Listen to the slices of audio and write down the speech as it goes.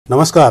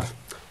नमस्कार,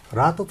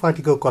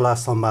 रातोपाटीको कला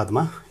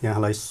संवादमा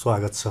यहाँलाई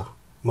स्वागत छ।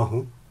 म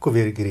हुँ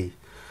कुबेर गिरी।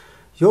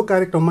 यो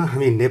कार्यक्रममा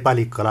हामी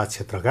नेपाली कला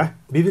क्षेत्रका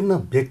विभिन्न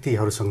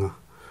व्यक्तिहरूसँग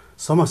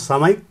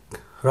समसामयिक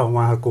र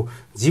उहाँहरूको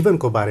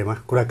जीवनको बारेमा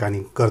कुराकानी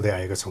गर्दै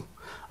आएका छौँ।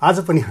 आज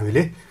पनि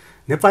हामीले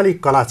नेपाली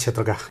कला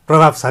क्षेत्रका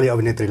प्रभावशाली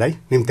अभिनेत्रीलाई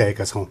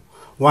निम्त्याएका छौँ।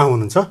 उहाँ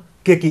हुनुहुन्छ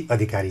केकी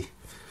अधिकारी।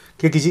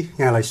 केकीजी,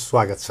 यहाँलाई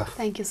स्वागत छ।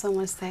 थ्याङ्क यू सो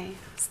मच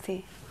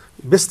दाइ।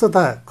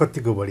 व्यस्तता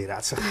कतिको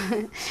बढिरहेछ?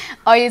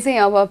 अहिले चाहिँ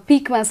अब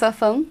पिकमा छ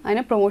फिल्म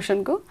होइन,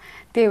 प्रमोसनको।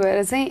 त्यही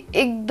भएर चाहिँ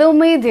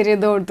एकदमै धेरै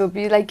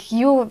दौडधोपी, लाइक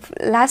यो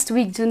लास्ट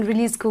विक जुन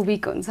रिलिजको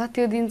विक हुन्छ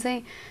त्यो दिन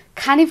चाहिँ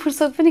खाने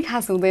फुर्सद पनि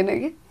खास हुँदैन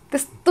कि,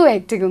 त्यस्तो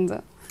हेक्टिक हुन्छ।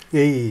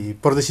 यही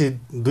परदेशी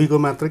 2 को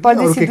मात्र कि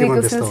परदेशी 2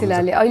 को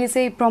सिलसिलाले अहिले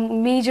चाहिँ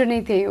मेजर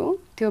नै त्यही हो।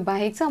 त्यो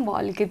बाहेक चाहिँ अब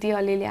अलिकति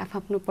अलिअलि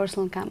आफ्नो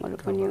पर्सनल कामहरू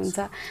पनि हुन्छ।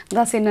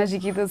 दसैँ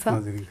नजिकै छ,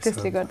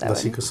 त्यसले गर्दा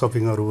दसैँको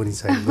सपिङहरू पनि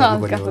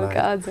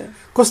चाहिन्छ।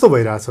 कस्तो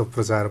भइरहेछ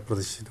प्रचार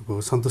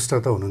प्रदर्शनीको? सन्तुष्ट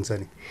त हुनुहुन्छ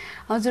नि?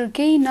 हजुर,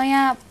 केही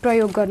नयाँ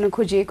प्रयोग गर्न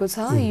खोजिएको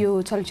छ।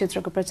 यो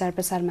चलचित्रको प्रचार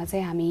प्रसारमा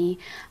चाहिँ हामी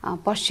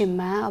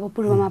पश्चिममा अब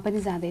पूर्वमा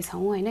पनि जाँदैछौँ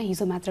होइन।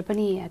 हिजो मात्र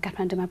पनि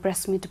काठमाडौँमा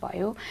प्रेस मिट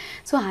भयो।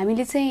 सो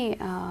हामीले चाहिँ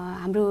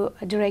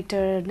हाम्रो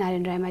डाइरेक्टर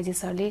नारायण रायमाझी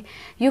सरले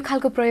यो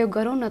खालको प्रयोग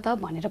गरौँ न त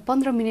भनेर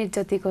 15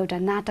 मिनट जतिको एउटा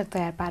नाटक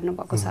तयार पार्नु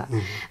भएको छ।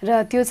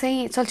 र त्यो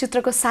चाहिँ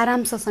चलचित्रको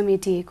सारांश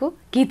समेटिएको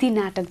गीती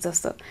नाटक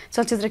जस्तो।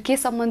 चलचित्र के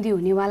सम्बन्धी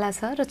हुनेवाला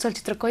छ र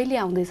चलचित्र कहिले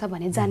आउँदैछ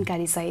भन्ने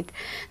जानकारी सहित,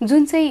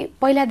 जुन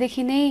चाहिँ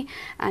पहिलादेखि नै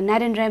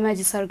नारायण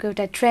रायमाझी सरको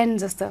एउटा ट्रेन्ड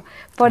जस्तो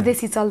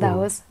परदेशी चल्दा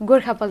होस्,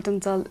 गोर्खा पल्टन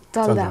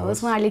चल्दा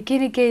होस्, उहाँहरूले के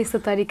न के यस्तो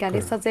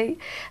तरिकाले सधैँ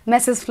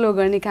मेसेज फ्लो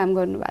गर्ने काम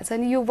गर्नुभएको छ।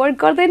 अनि यो वर्क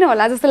गर्दैन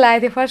होला जस्तो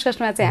लागेको थियो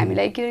फर्स्टमा चाहिँ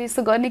हामीलाई, कि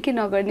यस्तो गर्ने कि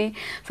नगर्ने।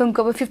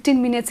 फिल्मको अब 15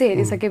 मिनट चाहिँ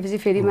हेरिसकेपछि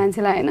फेरि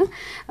मान्छेलाई होइन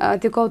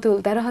त्यो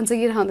कौतूहलता रहन्छ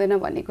कि रहँदैन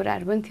भन्ने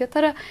कुराहरू पनि थियो।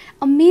 तर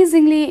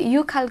अमेजिङली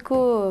यो खालको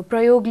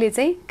प्रयोगले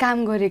चाहिँ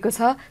काम गरेको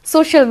छ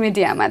सोसियल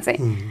मिडियामा चाहिँ।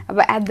 अब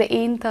एट द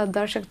एन्ड त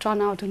दर्शक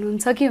टर्न आउट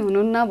हुनुहुन्छ कि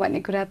हुनुहुन्न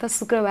भन्ने कुरा त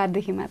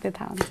शुक्रबारदेखि मात्रै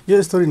थाहा हुन्छ। यो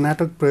यस्तो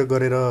नाटक प्रयोग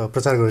गरेर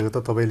प्रचार गरेको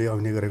त तपाईँले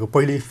अभिनय गरेको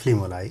पहिलो फिल्म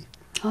होला है?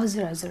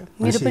 हजुर हजुर,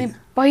 मेरो पनि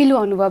पहिलो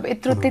अनुभव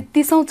यत्रो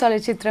 33औं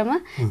चलचित्रमा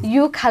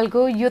यो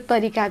खालको यो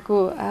तरिकाको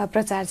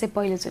प्रचार चाहिँ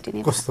पहिलोचोटि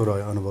नै। कस्तो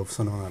रह्यो अनुभव?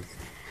 सुनाउन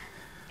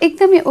अलिकति।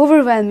 एकदमै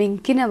ओभरवेल्मिङ,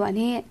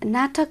 किनभने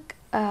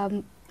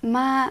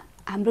नाटकमा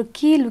हाम्रो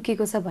के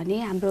लुकेको छ भने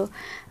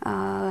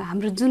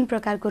हाम्रो जुन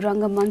प्रकारको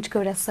रङ्गमञ्चको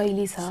एउटा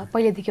शैली छ,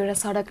 पहिलेदेखि एउटा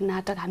सडक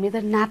नाटक, हामीले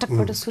त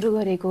नाटकबाट सुरु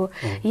गरेको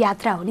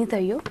यात्रा हो नि त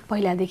यो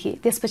पहिलादेखि।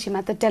 त्यसपछि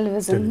मात्र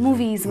टेलिभिजन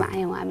मुभिजमा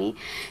आयौँ हामी।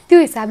 त्यो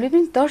हिसाबले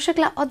पनि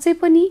दर्शकलाई अझै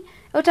पनि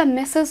एउटा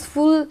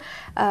मेसेजफुल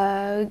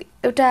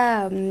एउटा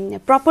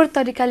प्रपर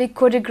तरिकाले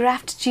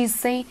कोरियोग्राफ्ड चिज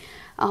चाहिँ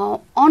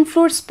अन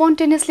फ्लोर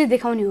स्पोन्टेनियसली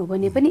देखाउने हो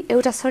भने पनि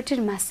एउटा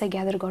सर्टेन मास चाहिँ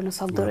ग्यादर गर्न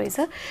सक्दो रहेछ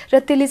र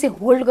त्यसले चाहिँ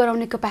होल्ड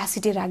गराउने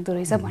क्यापासिटी राख्दो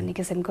रहेछ भन्ने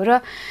किसिमको।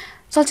 र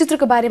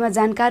चलचित्रको बारेमा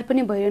जानकार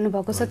पनि भइरहनु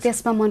भएको छ।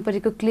 त्यसमा मन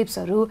परेको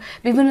क्लिप्सहरू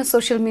विभिन्न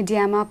सोसियल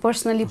मिडियामा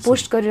पर्सनली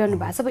पोस्ट गरिरहनु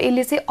भएको छ। अब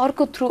यसले चाहिँ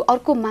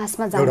अर्को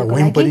मासमा जानको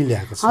लागि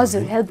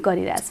हजुर हेल्प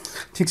गरिरहेछ।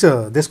 ठिक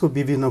छ, देशको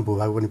विभिन्न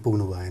भूभाग पनि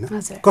पुग्नु भयो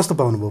होइन? कस्तो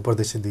पाउनुभयो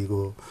परदेशी 2 को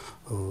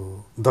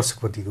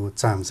दर्शकप्रतिको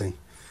चाम चाहिँ?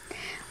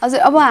 हजुर,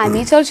 अब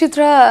हामी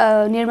चलचित्र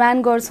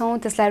निर्माण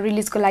गर्छौँ, त्यसलाई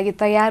रिलिजको लागि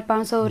तयार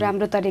पार्छौँ,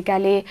 राम्रो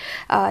तरिकाले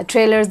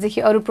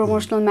ट्रेलर्सदेखि अरू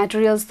प्रमोसनल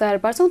मेटेरियल्स तयार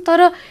पार्छौँ।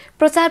 तर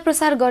प्रचार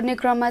प्रसार गर्ने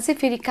क्रममा चाहिँ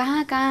फेरि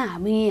कहाँ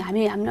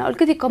हामीलाई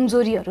अलिकति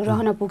कमजोरीहरू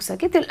रहन पुग्छ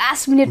कि त्यो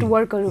लास्ट मिनट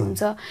वर्कहरू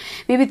हुन्छ।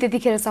 मेबी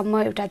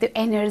त्यतिखेरसम्म एउटा त्यो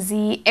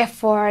एनर्जी,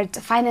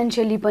 एफर्ट,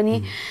 फाइनेन्सियली पनि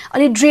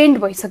अलिक ड्रेन्ड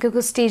भइसकेको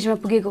स्टेजमा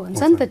पुगेको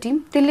हुन्छ नि त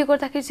टिम। त्यसले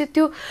गर्दाखेरि चाहिँ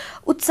त्यो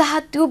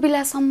उत्साह त्यो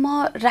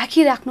बेलासम्म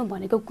राखिराख्नु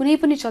भनेको कुनै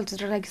पनि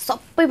चलचित्रको लागि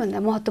सबैभन्दा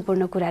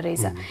महत्त्वपूर्ण कुरा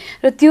रहेछ।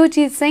 र त्यो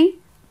चिज चाहिँ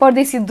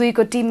परदेशी 2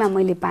 को टिममा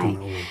मैले पाएँ।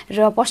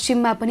 र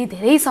पश्चिममा पनि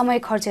धेरै समय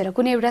खर्चेर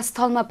कुनै एउटा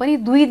स्थलमा पनि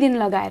 2 दिन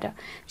लगाएर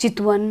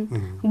चितवन,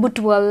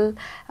 बुटवल,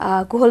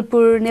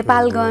 कोहलपुर,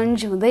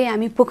 नेपालगञ्ज हुँदै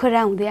हामी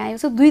पोखरा हुँदै आयौँ।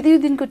 सो 2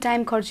 दिनको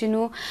टाइम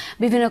खर्चिनु,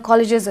 विभिन्न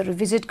कलेजेसहरू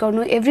भिजिट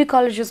गर्नु, एभ्री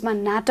कलेजेसमा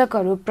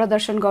नाटकहरू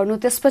प्रदर्शन गर्नु,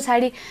 त्यस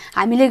पछाडि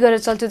हामीले गएर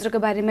चलचित्रको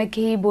बारेमा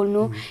केही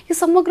बोल्नु, यो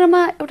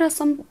समग्रमा एउटा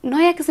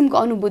नयाँ किसिमको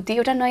अनुभूति,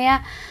 एउटा नयाँ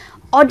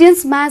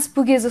अडियन्स माझ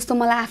पुगे जस्तो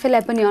मलाई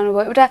आफैलाई पनि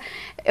अनुभव।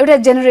 एउटा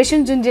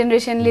जेनेरेसन, जुन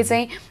जेनेरेसनले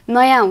चाहिँ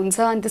नयाँ हुन्छ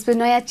अनि त्यसपछि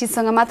नयाँ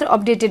चिजसँग मात्र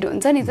अपडेटेड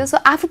हुन्छ नि त। सो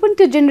आफू पनि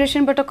त्यो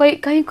जेनेरेसनबाट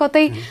कहीँ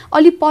कतै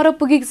अलि पर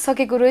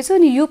पुगिसकेको रहेछ।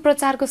 अनि यो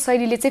प्रचारको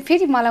शैलीले चाहिँ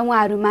फेरि मलाई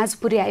उहाँहरू माझ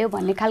पुर्यायो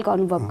भन्ने खालको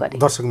अनुभव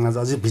गरेँ। दर्शकमा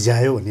अझै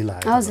भिजायो भन्ने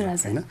लाग्यो। हजुर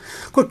हजुर। होइन,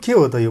 के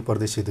हो त यो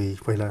परदेशी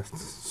 2? पहिला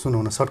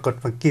सुनाउन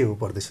सर्टकटमा के हो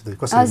परदेशी 2?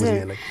 कसरी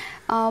बुझ्नेलाई?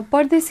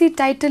 परदेशी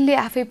टाइटलले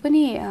आफै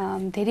पनि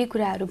धेरै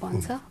कुराहरू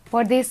भन्छ।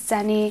 परदेश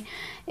जाने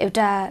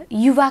एउटा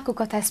युवाको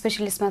कथा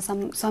स्पेसलिस्टमा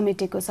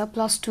समेटेको छ।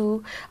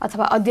 +2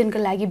 अथवा अध्ययनको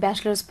लागि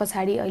ब्याचलर्स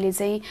पछाडि अहिले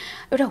चाहिँ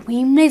एउटा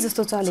हुइम नै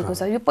जस्तो चलेको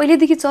छ। यो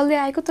पहिलेदेखि चल्दै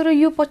आएको, तर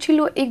यो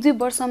पछिल्लो 1-2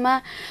 वर्षमा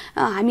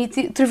हामी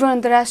त्रिभुवन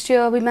अन्तर्राष्ट्रिय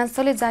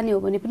विमानस्थलले जाने हो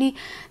भने पनि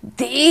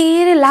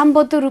धेरै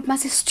लामबद्ध रूपमा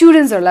चाहिँ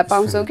स्टुडेन्ट्सहरूलाई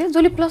पाउँछौँ क्या,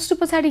 जसले +2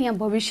 पछाडि यहाँ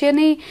भविष्य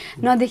नै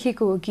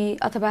नदेखेको हो कि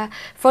अथवा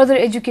फर्दर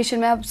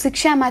एजुकेसनमा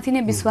शिक्षामाथि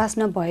नै विश्वास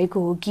नभएको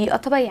हो कि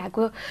अथवा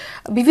यहाँको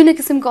विभिन्न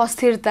किसिमको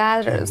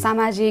अस्थिरता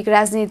सामाजिक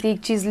राजनीतिक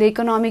चिजले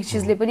इकोनोमिक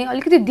चिजले पनि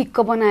अलिकति दिक्क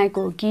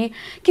बनाएको हो कि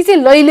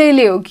चाहिँ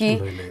लैलैले हो कि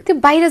त्यो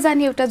बाहिर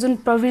जाने एउटा जुन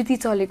प्रवृत्ति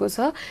चलेको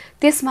छ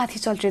त्यसमाथि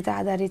चलचित्र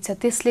आधारित छ।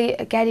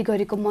 त्यसले क्यारी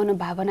गरेको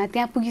मनोभावना,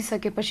 त्यहाँ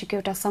पुगिसकेपछिको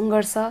एउटा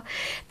सङ्घर्ष,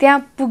 त्यहाँ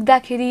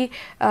पुग्दाखेरि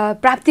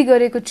प्राप्ति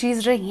गरेको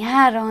चिज र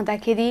यहाँ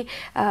रहँदाखेरि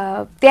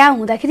त्यहाँ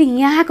हुँदाखेरि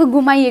यहाँको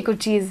गुमाइएको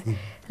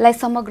चिजलाई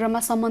समग्रमा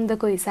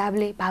सम्बन्धको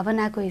हिसाबले,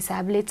 भावनाको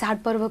हिसाबले,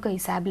 चाडपर्वको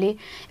हिसाबले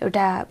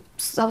एउटा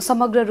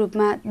समग्र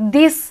रूपमा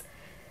देश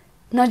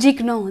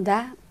नजिक नहुँदा,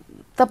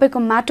 तपाईँको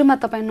माटोमा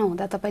तपाईँ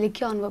नहुँदा तपाईँले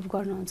के अनुभव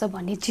गर्नुहुन्छ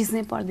भन्ने चिज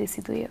नै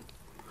परदेशी 2 हो।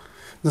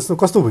 जस्तो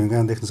कस्तो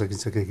भूमिका देख्न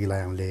सकिन्छ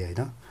केकीलाई हामीले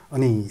होइन?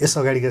 अनि यस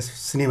अगाडिका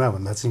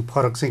सिनेमाभन्दा चाहिँ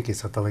फरक चाहिँ के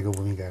छ तपाईँको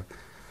भूमिका?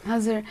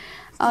 हजुर,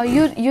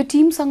 यो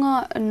टिमसँग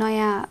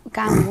नयाँ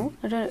काम हो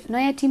र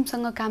नयाँ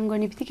टिमसँग काम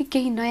गर्ने बित्तिकै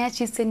केही नयाँ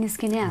चिज चाहिँ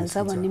निस्किनै हाल्छ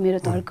भन्ने मेरो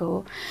तर्क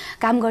हो।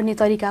 काम गर्ने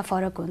तरिका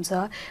फरक हुन्छ,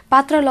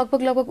 पात्र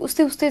लगभग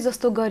उस्तै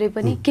जस्तो गरे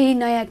पनि केही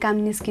नयाँ काम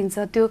निस्किन्छ।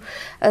 त्यो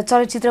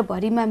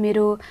चलचित्रभरिमा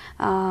मेरो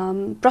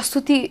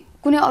प्रस्तुति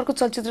कुनै अर्को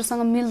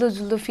चलचित्रसँग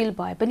मिल्दोजुल्दो फिल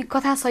भए पनि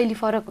कथा शैली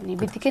फरक हुने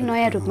बित्तिकै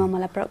नयाँ रूपमा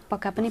मलाई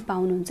पक्का पनि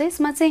पाउनुहुन्छ।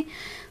 यसमा चाहिँ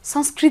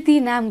संस्कृति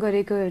नाम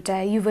गरेको एउटा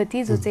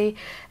युवती जो चाहिँ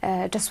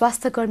एउटा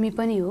स्वास्थ्यकर्मी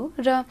पनि हो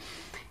र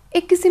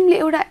एक किसिमले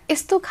एउटा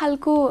यस्तो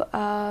खालको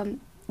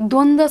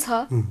द्वन्द्व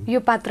छ यो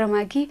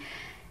पात्रमा कि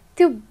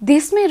त्यो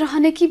देशमै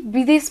रहने कि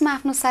विदेशमा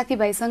आफ्नो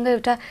साथीभाइसँग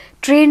एउटा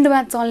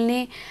ट्रेन्डमा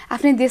चल्ने,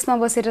 आफ्नै देशमा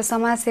बसेर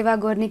समाजसेवा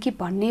गर्ने कि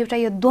भन्ने एउटा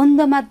यो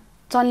द्वन्द्वमा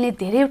चल्ने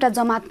धेरैवटा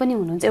जमात पनि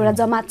हुनुहुन्छ। एउटा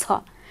जमात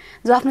छ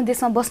जो आफ्नो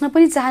देशमा बस्न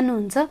पनि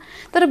चाहनुहुन्छ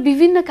तर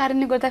विभिन्न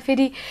कारणले गर्दा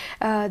फेरि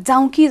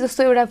जाउँ कि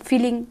जस्तो एउटा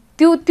फिलिङ,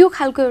 त्यो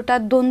खालको एउटा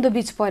द्वन्द्व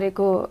बीच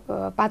परेको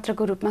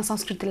पात्रको रूपमा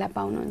संस्कृतिलाई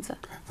पाउनुहुन्छ।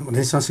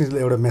 भने संस्कृतिले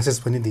एउटा मेसेज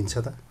पनि दिन्छ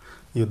त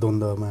यो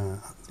द्वन्द्वमा,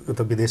 त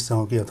विदेश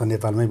जाउँ कि अथवा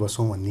नेपालमै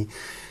बसौँ भन्ने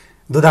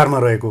दुधारमा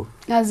रहेको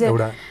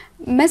एउटा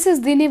मेसेज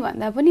दिने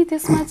भन्दा पनि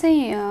त्यसमा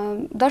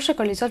चाहिँ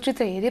दर्शकहरूले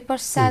चलचित्र हेरे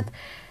पश्चात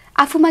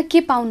आफूमा के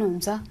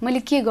पाउनुहुन्छ, मैले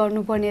के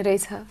गर्नुपर्ने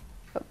रहेछ,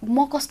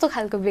 म कस्तो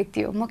खालको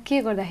व्यक्ति हो, म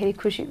के गर्दाखेरि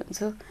खुसी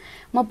हुन्छु,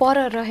 म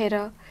पर रहेर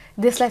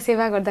देशलाई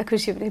सेवा गर्दा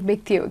खुसी हुने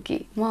व्यक्ति हो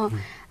कि म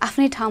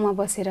आफ्नै ठाउँमा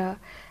बसेर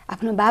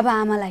आफ्नो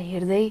बाबाआमालाई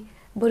हेर्दै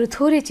बरु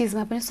थोरै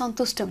चिजमा पनि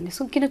सन्तुष्ट हुने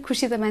छु। किन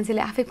खुसी त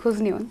मान्छेले आफै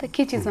खोज्ने हो नि त,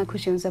 के चिजमा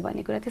खुसी हुन्छ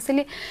भन्ने कुरा।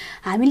 त्यसैले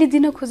हामीले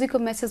दिन खोजेको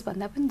मेसेज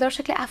भन्दा पनि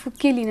दर्शकले आफू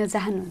के लिन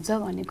चाहनुहुन्छ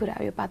भन्ने कुरा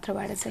हो यो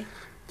पात्रबाट चाहिँ।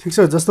 ठिक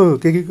छ,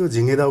 जस्तो केकीको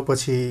झिङ्गे दाउ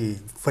पछि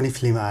पनि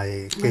फिल्म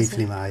आए, केही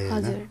फिल्म आए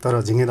होइन,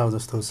 तर झिङ्गे दाउ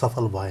जस्तो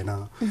सफल भएन।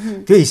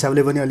 त्यो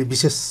हिसाबले पनि अलि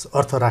विशेष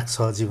अर्थ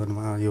राख्छ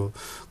जीवनमा, यो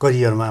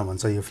करियरमा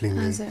भन्छ यो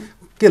फिल्मले।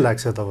 के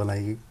लाग्छ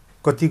तपाईँलाई,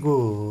 कतिको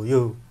यो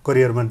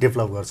करियरमा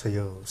डेभलप गर्छ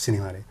यो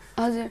सिनेमाले?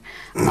 हजुर,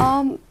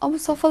 अब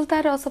सफलता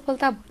र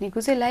असफलता भनेको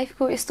चाहिँ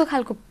लाइफको यस्तो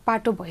खालको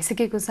पाटो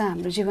भइसकेको छ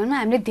हाम्रो जीवनमा।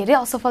 हामीले धेरै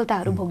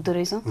असफलताहरू भोग्दो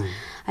रहेछौँ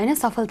होइन।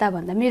 सफलता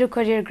भन्दा मेरो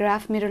करियर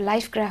ग्राफ, मेरो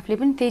लाइफ ग्राफले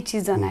पनि त्यही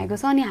चिज जनाएको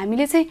छ। अनि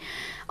हामीले चाहिँ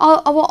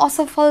अब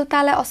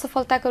असफलतालाई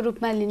असफलताको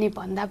रूपमा लिने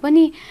भन्दा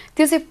पनि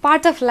त्यो चाहिँ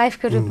पार्ट अफ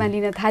लाइफको रूपमा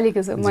लिन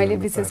थालेको छु मैले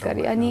विशेष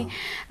गरी। अनि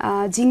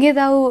झिङ्गे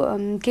दाउ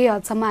केही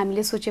हदसम्म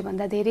हामीले सोचे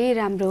भन्दा धेरै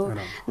राम्रो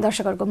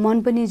दर्शकहरूको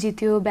मन पनि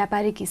जित्यो,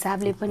 व्यापारिक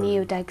हिसाबले पनि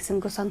एउटा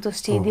किसिमको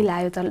सन्तुष्टि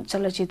दिलायो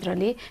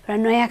चलचित्रले। एउटा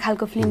नयाँ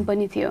खालको फिल्म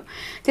पनि थियो।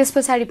 त्यस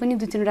पछाडि पनि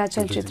 2-3वटा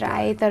चलचित्र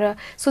आए तर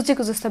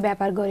सोचेको जस्तो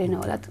व्यापार गरेन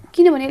होला,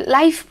 किनभने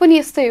लाइफ पनि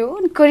यस्तै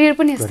हो, करियर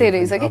पनि यस्तै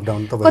रहेछ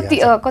कि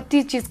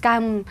कति चिज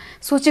काम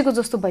सोचेको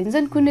जस्तो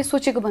भइदिन्छन्, कुनै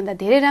सोचेको भन्दा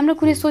धेरै राम्रो,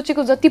 कुनै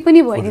सोचेको जति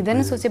पनि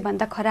भइदिँदैन, सोचे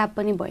भन्दा खराब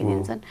पनि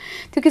भइदिन्छन्।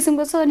 त्यो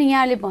किसिमको छ। अनि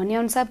यहाँले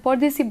भनेअनुसार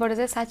परदेशीबाट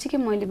चाहिँ साँच्चीकै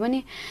मैले पनि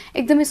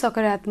एकदमै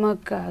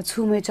सकारात्मक छु।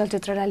 म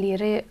चलचित्रलाई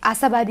लिएर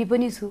आशावादी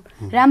पनि छु।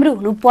 राम्रो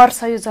हुनुपर्छ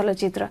यो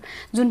चलचित्र।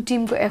 जुन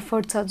टिमको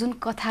एफर्ट छ, जुन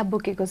कथा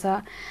बोकेको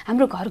छ,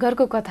 हाम्रो घर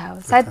घरको कथा हो।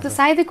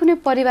 सायदै कुनै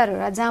परिवार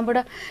होला जहाँबाट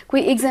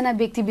कोही एकजना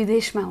व्यक्ति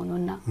विदेशमा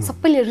हुनुहुन्न,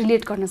 सबैले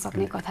रिलेट गर्न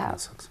सक्ने कथा हो।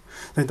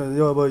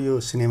 यो अब यो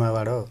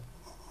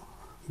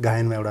सिनेमाबाट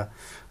गायनमा एउटा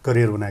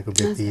करियर बनाएको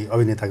व्यक्ति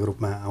अभिनेताको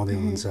रूपमा आउँदै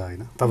हुनुहुन्छ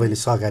होइन, तपाईँले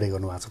सहकार्य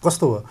गर्नुभएको छ,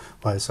 कस्तो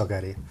भयो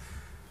सहकार्य?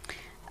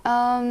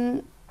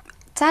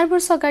 4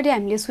 वर्ष अगाडि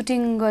हामीले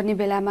सुटिङ गर्ने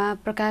बेलामा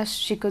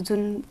प्रकाशजीको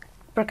जुन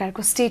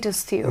प्रकारको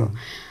स्टेटस थियो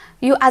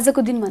यो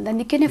आजको दिनभन्दा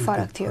निकै नै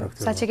फरक थियो।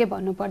 साँच्चै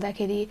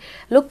भन्नुपर्दाखेरि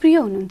लोकप्रिय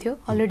हुनुहुन्थ्यो,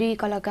 अलरेडी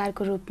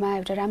कलाकारको रूपमा,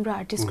 एउटा राम्रो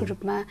आर्टिस्टको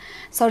रूपमा,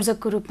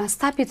 सर्जकको रूपमा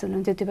स्थापित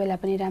हुनुहुन्थ्यो। त्यो बेला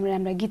पनि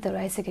राम्रा गीतहरू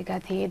आइसकेका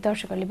थिए,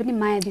 दर्शकहरूले पनि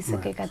माया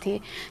दिइसकेका थिए।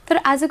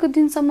 तर आजको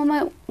दिनसम्ममा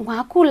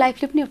उहाँको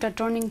लाइफले पनि एउटा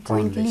टर्निङ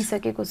पोइन्ट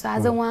लिइसकेको छ।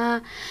 आज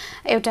उहाँ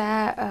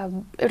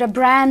एउटा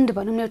ब्रान्ड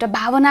भनौँ न, एउटा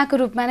भावनाको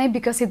रूपमा नै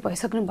विकसित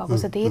भइसक्नु भएको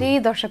छ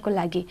धेरै दर्शकको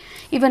लागि।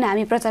 इभन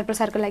हामी प्रचार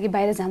प्रसारको लागि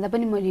बाहिर जाँदा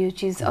पनि मैले यो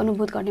चिज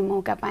अनुभूत गर्ने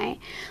मौका पाएँ।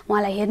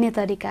 उहाँलाई हेर्ने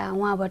तरिका,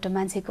 उहाँबाट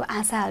मान्छेको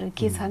आशाहरू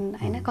के छन्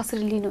होइन,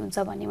 कसरी लिनुहुन्छ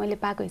भन्ने मैले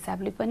पाएको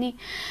हिसाबले पनि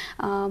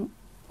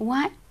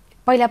उहाँ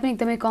पहिला पनि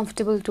एकदमै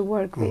कम्फर्टेबल टु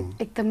वर्क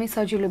विथ, एकदमै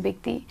सजिलो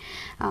व्यक्ति,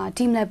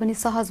 टिमलाई पनि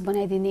सहज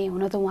बनाइदिने।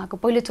 हुन त उहाँको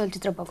पहिलो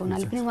चलचित्र भएको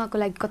हुनाले पनि उहाँको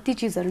लागि कति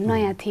चिजहरू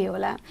नयाँ थिए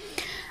होला।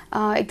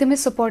 एकदमै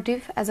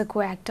सपोर्टिभ एज अ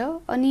को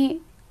एक्टर अनि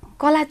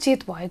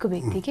कलाचेत भएको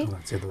व्यक्ति के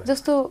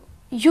जस्तो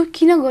यो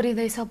किन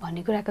गरिँदैछ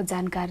भन्ने कुराको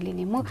जानकारी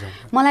लिने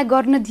मलाई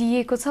गर्न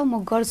दिएको छ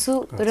म गर्छु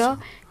र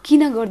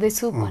किन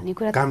गर्दैछु भन्ने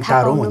कुरा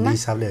थाहा पाउनुमा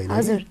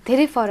हजुर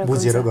धेरै फरक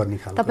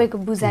हुन्छ तपाईको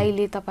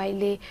बुझाइले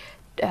तपाईले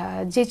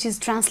जे चिज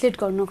ट्रान्सलेट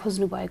गर्न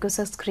खोज्नु भएको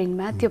छ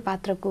स्क्रिनमा त्यो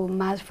पात्रको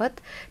मार्फत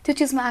त्यो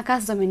चिजमा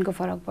आकाश जमिनको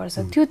फरक पर्छ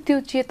त्यो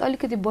चेत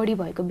अलिकति बढी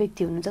भएको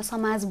व्यक्ति हुनुहुन्छ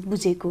समाज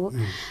बुझेको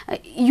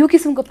यो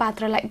किसिमको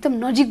पात्रलाई एकदम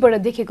नजिकबाट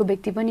देखेको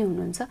व्यक्ति पनि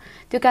हुनुहुन्छ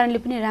त्यो कारणले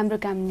पनि राम्रो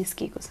काम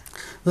निस्किएको छ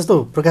जस्तो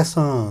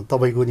प्रकाशसँग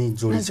तपाईको नि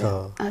जोडी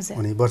छ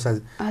अनि वर्षा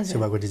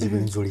सेवाकोटीजी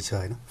पनि जोडी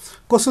छ हैन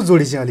कसो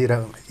जोडी चाहिँ अलि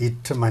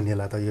हिट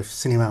मान्नेला त यो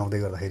सिनेमा आउँदै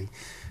गर्दाखेरि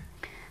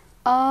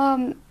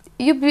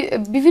यो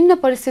विभिन्न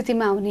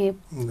परिस्थितिमा आउने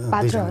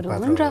पात्रहरू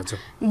हुन् र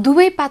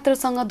दुवै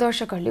पात्रसँग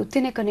दर्शकहरूले उति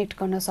नै कनेक्ट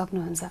गर्न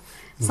सक्नुहुन्छ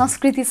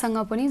संस्कृतिसँग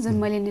पनि जुन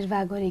मैले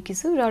निर्वाह गरेकी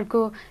छु र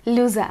अर्को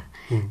लुजा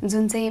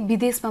जुन चाहिँ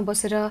विदेशमा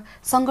बसेर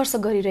सङ्घर्ष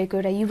गरिरहेको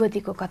एउटा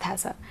युवतीको कथा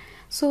छ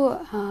सो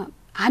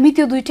हामी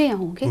त्यो दुइटै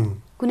हौं के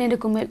कुनै न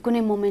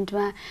कुनै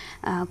मोमेन्टमा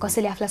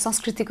कसैले आफूलाई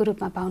संस्कृतिको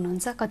रूपमा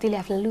पाउनुहुन्छ कतिले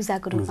आफूलाई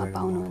लुजाको रूपमा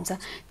पाउनुहुन्छ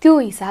त्यो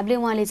हिसाबले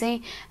उहाँले चाहिँ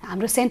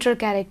हाम्रो सेन्ट्रल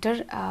क्यारेक्टर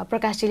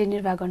प्रकाशजीले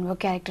निर्वाह गर्नुभयो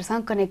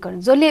क्यारेक्टरसँग कनेक्ट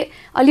गर्नु जसले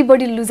अलि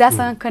बढी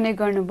लुजासँग कनेक्ट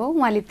गर्नुभयो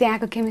उहाँले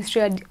त्यहाँको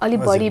केमिस्ट्री अलि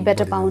बढी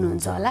बेटर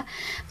पाउनुहुन्छ होला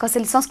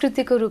कसैले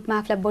संस्कृतिको रूपमा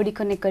आफूलाई बढी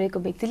कनेक्ट गरेको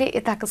व्यक्तिले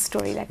यताको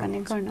स्टोरीलाई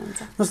कनेक्ट गर्नुहुन्छ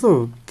जस्तो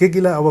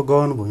केकीलाई अब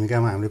गहन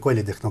भूमिकामा हामीले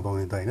कहिले देख्न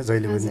पाउने त हैन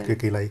जहिले पनि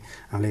केकीलाई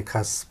हामीले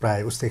खास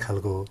प्राय उस्तै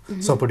खालको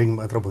सपोर्टिङ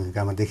मात्र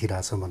भूमिकामा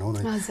देखिरहेछौँ भनौँ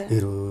न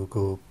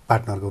हिरोको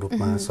पार्टनरको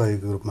रूपमा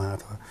सहयोगीको रूपमा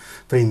अथवा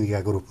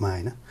प्रेमिकाको रूपमा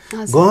हैन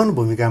गहन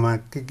भूमिकामा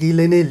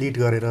केकीले नै लिड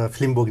गरेर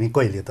फिल्म बोक्ने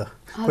कहिले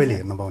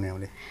हेर्न पाउने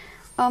हामीले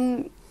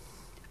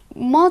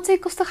म चाहिँ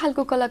कस्तो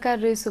खालको कलाकार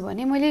रहेछु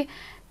भने मैले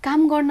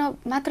काम गर्न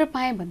मात्र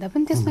पाएँ भन्दा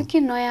पनि त्यसमा के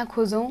नयाँ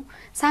खोजौँ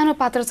सानो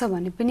पात्र छ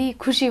भने पनि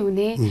खुसी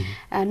हुने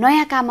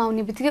नयाँ काम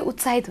आउने बित्तिकै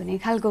उत्साहित हुने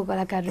खालको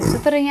कलाकार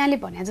रहेछु तर यहाँले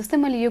भने जस्तै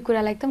मैले यो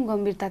कुरालाई एकदम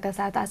गम्भीरताका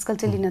साथ आजकल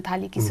चाहिँ लिन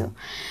थालेकी छु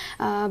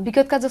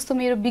विगतका जस्तो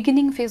मेरो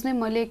बिगिनिङ फेजमै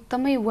मैले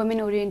एकदमै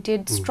वुमेन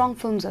ओरिएन्टेड स्ट्रङ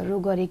फिल्म्सहरू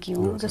गरेकी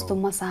हुँ जस्तो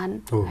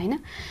मसान हैन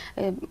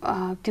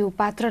त्यो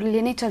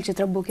पात्रले नै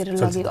चलचित्र बोकेर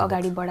लगे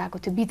अगाडि बढाएको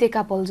थियो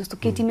बितेका पल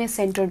जस्तो केटीमै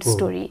सेन्टर्ड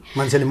स्टोरी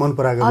मान्छेले मन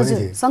पराएको पनि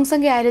थियो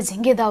सँगसँगै आएर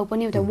झिङ्गे दाउ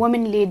पनि एउटा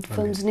वुमेन लेड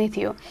फिल्म्स नै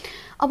थियो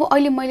अब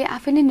अहिले मैले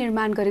आफै नै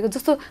निर्माण गरेको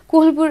जस्तो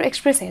कोहलपुर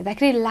एक्सप्रेस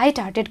हेर्दाखेरि लाइट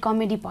हार्टेड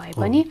कमेडी भए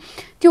पनि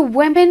त्यो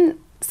वुमेन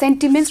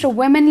सेन्टिमेन्ट्स र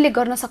वुमेनले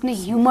गर्न सक्ने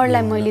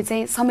ह्युमरलाई मैले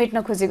चाहिँ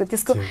समेट्न खोजेको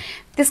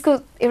त्यसको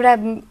एउटा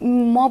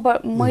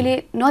मैले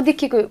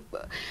नदेखेको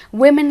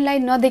वुमेनलाई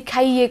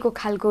नदेखाइएको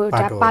खालको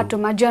एउटा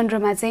पाटोमा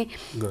जनरमा चाहिँ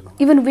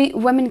even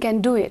women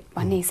can do it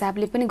भन्ने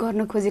हिसाबले पनि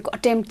गर्न खोजेको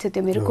अटेम्प्ट थियो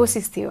त्यो मेरो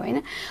कोसिस थियो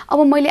हैन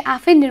अब मैले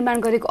आफै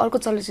निर्माण गरेको अर्को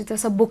चलचित्र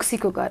छ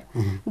बोक्सीको घर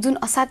जुन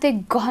असाध्यै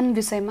गहन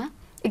विषयमा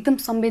एकदम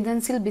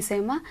संवेदनशील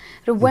विषयमा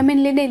र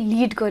वुमेनले नै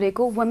लिड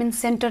गरेको वुमेन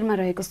सेन्टरमा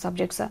रहेको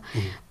सब्जेक्ट छ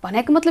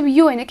भनेको मतलब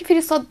यो होइन कि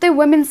फेरि सधैँ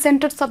वुमेन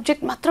सेन्टर्ड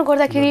सब्जेक्ट मात्र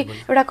गर्दाखेरि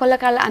एउटा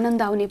कलाकारलाई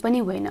आनन्द आउने पनि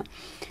होइन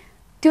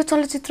त्यो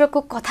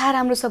चलचित्रको कथा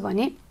राम्रो छ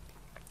भने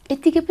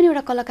यतिकै पनि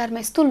एउटा कलाकारमा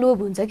यस्तो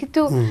लोभ हुन्छ कि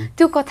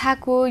त्यो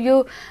कथाको यो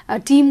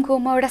टिमको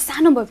म एउटा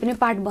सानो भए पनि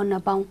पार्ट बन्न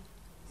पाऊँ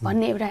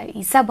भन्ने एउटा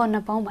हिस्सा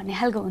बन्न पाऊँ भन्ने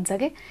खालको हुन्छ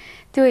के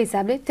त्यो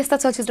हिसाबले त्यस्ता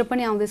चलचित्र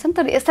पनि आउँदैछन्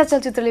तर यस्ता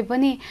चलचित्रले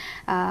पनि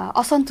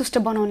असन्तुष्ट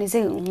बनाउने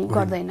चाहिँ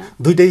गर्दैन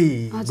दुईटै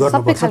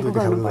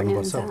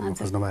गर्नुपर्छ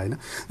हैन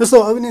जस्तो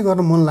अभिनय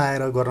गर्न मन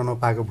लागेर गर्न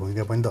नपाएको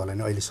भूमिका पनि त होला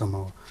नि अहिलेसम्म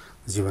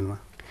जीवनमा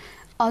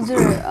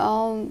हजुर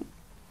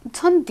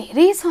छन्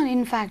धेरै छन्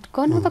इनफ्याक्ट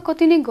गर्न त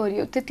कति नै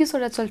गरियो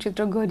 33वटा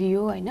चलचित्र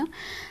गरियो हैन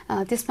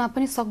त्यसमा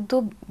पनि सक्दो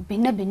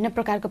भिन्न भिन्न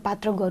प्रकारको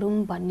पात्र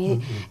गरौँ भन्ने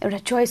एउटा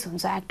चोइस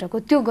हुन्छ एक्टरको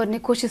त्यो गर्ने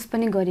कोसिस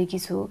पनि गरेकी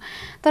छु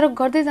तर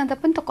गर्दै जाँदा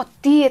पनि त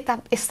कति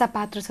यस्ता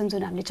पात्र छन्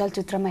जुन हामीले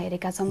चलचित्रमा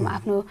हेरेका छौँ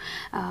आफ्नो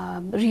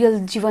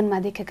रियल जीवनमा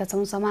देखेका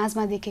छौँ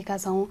समाजमा देखेका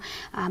छौँ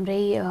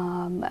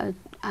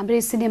हाम्रै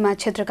सिनेमा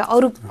क्षेत्रका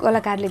अरू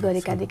कलाकारले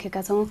गरेका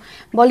देखेका छौँ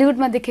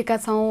बलिउडमा देखेका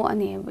छौँ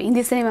अनि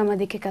हिन्दी सिनेमामा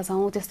देखेका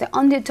छौँ त्यस्तै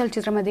अन्य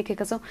चलचित्रमा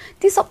देखेका छौँ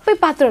ती सबै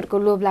पात्रहरूको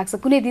लोभ लाग्छ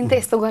कुनै दिन त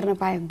यस्तो गर्न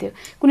पाए हुन्थ्यो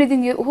कुनै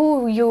दिन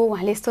यो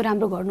उहाँले यस्तो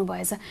राम्रो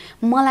गर्नुभएछ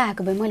मलाई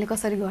आएको भए मैले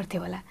कसरी गर्थेँ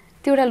होला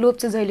त्यो एउटा लोभ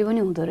चाहिँ जहिले पनि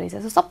हुँदो रहेछ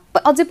सबै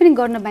अझै पनि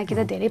गर्न बाँकी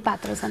त धेरै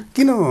पात्र छन्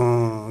किन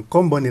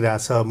कम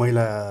बनिरहेछ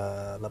महिला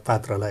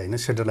पात्रलाई हैन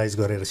सेटलाइज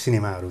गरेर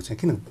सिनेमाहरू चाहिँ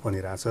किन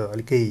बनिरहेछ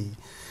अलिक केही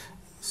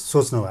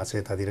सोच्नु भएको छ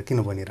यतातिर किन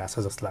बनिरहेछ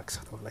जस्तो लाग्छ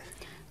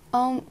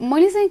तपाईँलाई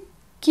मैले चाहिँ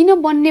किन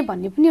बन्ने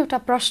भन्ने पनि एउटा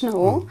प्रश्न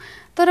हो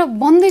तर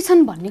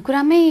बन्दैछन् भन्ने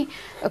कुरामै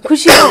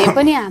खुसी हुने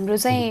पनि हाम्रो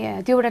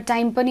चाहिँ त्यो एउटा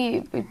टाइम पनि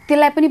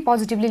त्यसलाई पनि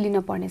पोजिटिभली लिन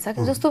पर्नेछ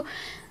जस्तो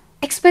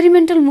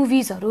एक्सपेरिमेन्टल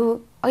मुभिजहरू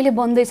अहिले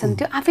बन्दैछन्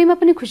त्यो आफैमा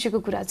पनि खुसीको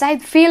कुरा सायद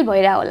फेल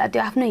भइरह होला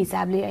त्यो आफ्नो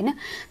हिसाबले हैन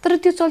तर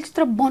त्यो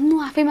चलचित्र बन्नु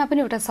आफैमा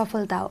पनि एउटा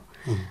सफलता हो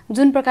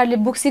जुन प्रकारले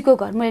बोक्सीको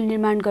घर मैले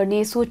निर्माण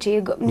गर्ने सोचे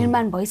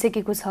निर्माण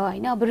भइसकेको छ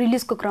हैन अब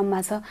रिलिजको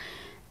क्रममा छ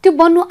त्यो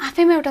बन्नु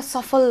आफैमा एउटा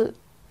सफल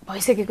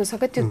भइसकेको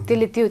छ के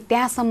त्यसले त्यो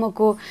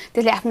त्यहाँसम्मको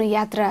त्यसले आफ्नो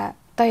यात्रा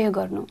तय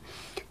गर्नु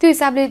त्यो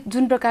हिसाबले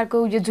जुन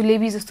प्रकारको यो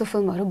जुलेबी जस्तो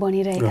फिल्महरू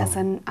बनिरहेका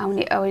छन्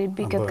आउने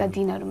विगतका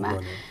दिनहरूमा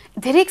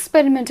धेरै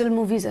एक्सपेरिमेन्टल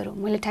मुभिजहरू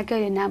मैले ठ्याक्कै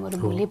अहिले नामहरू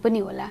भुले पनि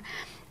होला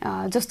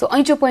जस्तो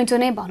ऐँचो पैँचो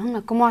नै भनौँ न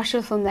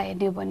कमर्सियल फिल्मलाई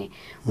हेर्ने हो भने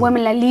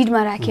वुमेनलाई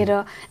लिडमा राखेर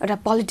एउटा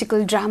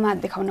पोलिटिकल ड्रामा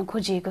देखाउन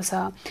खोजिएको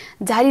छ।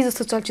 जारी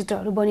जस्तो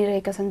चलचित्रहरू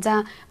बनिरहेका छन्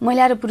जहाँ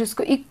महिला र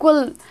पुरुषको इक्वल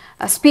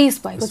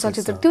स्पेस भएको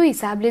चलचित्र। त्यो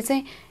हिसाबले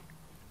चाहिँ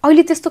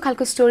अहिले त्यस्तो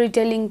खालको स्टोरी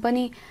टेलिङ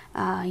पनि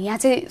यहाँ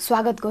चाहिँ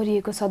स्वागत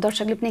गरिएको छ।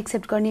 दर्शकले पनि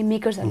एक्सेप्ट गर्ने,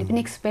 मेकर्सहरूले पनि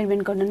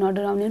एक्सपेरिमेन्ट गर्न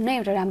नडराउने नै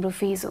एउटा राम्रो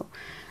फेज हो।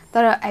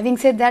 तर ह्याभिङ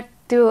सेड द्याट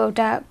त्यो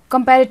एउटा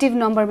कम्पेरिटिभ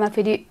नम्बरमा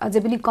फेरि अझै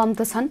पनि कम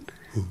त छन्,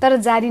 तर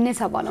जारी नै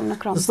छ भनौँ न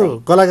क्रम।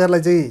 जस्तो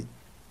कलाकारलाई चाहिँ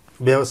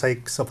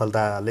व्यावसायिक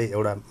सफलताले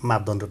एउटा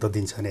मापदण्ड त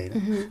दिन्छ नि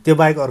होइन, त्यो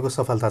बाहेक अर्को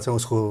सफलता चाहिँ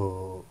उसको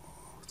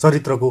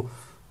चरित्रको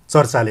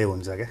चर्चाले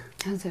हुन्छ क्या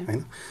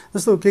होइन।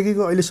 जस्तो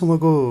केकीको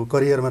अहिलेसम्मको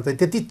करियरमा चाहिँ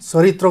त्यति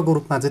चरित्रको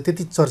रूपमा चाहिँ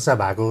त्यति चर्चा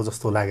भएको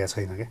जस्तो लागेको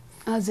छैन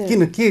क्या।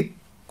 किन, के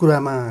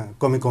कुरामा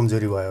कमी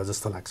कमजोरी भयो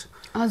जस्तो लाग्छ?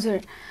 हजुर,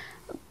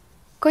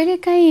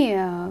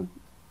 कहिलेकाहीँ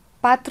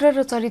पात्र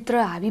र चरित्र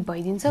हाबी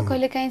भइदिन्छ,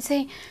 कहिलेकाहीँ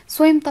चाहिँ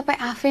स्वयं तपाईँ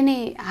आफै नै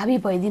हाबी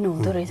भइदिनु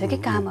हुँदो रहेछ कि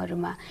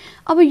कामहरूमा।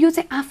 अब यो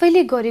चाहिँ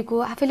आफैले गरेको,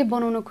 आफैले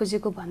बनाउन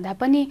खोजेको भन्दा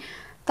पनि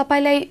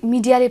तपाईलाई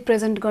मिडियाले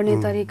प्रेजेन्ट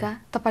गर्ने तरिका,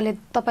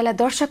 तपाईलाई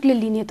दर्शकले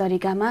लिने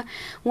तरिकामा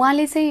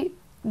उहाँले चाहिँ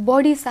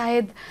बढी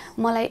सायद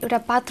मलाई एउटा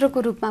पात्रको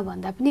रूपमा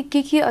भन्दा पनि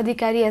केकी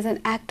अधिकारी as an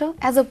actor,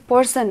 as a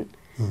person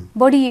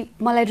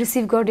बढी मलाई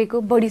रिसिभ गरेको,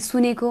 बढी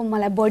सुनेको,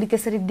 मलाई बढी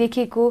त्यसरी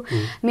देखेको,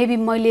 मेबी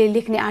मैले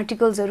लेख्ने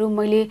आर्टिकल्सहरू,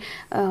 मैले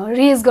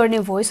रेज गर्ने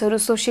भोइसहरू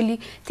सोसियली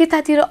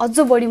त्यतातिर अझ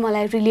बढी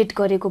मलाई रिलेट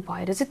गरेको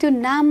भएर चाहिँ त्यो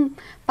नाम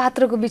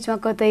पात्रको बिचमा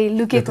कतै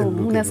लुकेको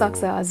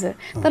हुनसक्छ। हजुर,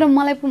 तर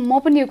म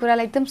पनि यो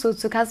कुरालाई एकदम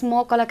सोध्छु, खास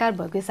म कलाकार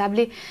भएको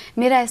हिसाबले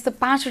मेरा यस्तो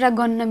 5वटा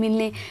गन्न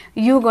मिल्ने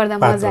यो गर्दा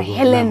मजा,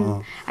 हेलेन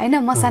होइन,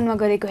 मसानमा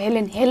गरेको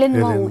हेलेन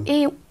म हुँ,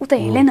 ए ऊ त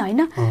हेलेन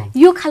होइन,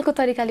 यो खालको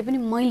तरिकाले पनि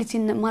मलाई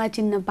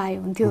चिन्न पाए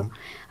हुन्थ्यो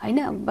होइन।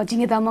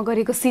 झिङ्गेदामा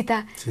गरेको सीता,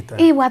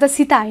 ए उहाँ त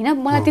सीता होइन,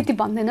 मलाई त्यति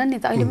भन्दैन नि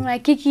त, अहिले मलाई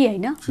के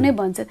होइन नै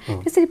भन्छ।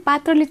 त्यसरी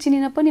पात्रले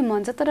चिनिन पनि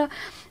मन छ, तर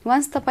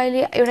वान्स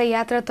तपाईँले एउटा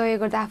यात्रा तय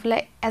गर्दा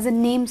आफूलाई एज अ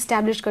नेम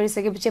इस्टाब्लिस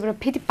गरिसकेपछि एउटा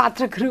फेरि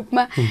पात्रको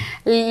रूपमा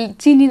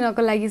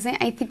चिनिनको लागि चाहिँ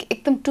आई थिङ्क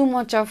एकदम टु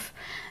मच अफ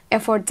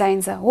एफर्ट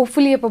चाहिन्छ।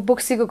 होपफुली अब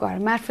बोक्सीको घर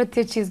मार्फत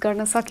त्यो चिज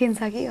गर्न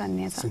सकिन्छ कि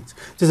भन्ने छ।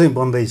 त्यो चाहिँ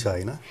बन्दैछ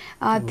होइन,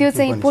 त्यो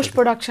चाहिँ पोस्ट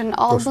प्रोडक्सन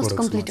अलमोस्ट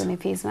कम्प्लिट हुने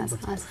फेजमा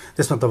छ।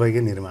 त्यसमा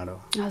तपाईँकै निर्माण हो?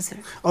 हजुर।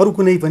 अरू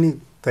कुनै पनि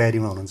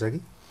तयारीमा हुनुहुन्छ कि?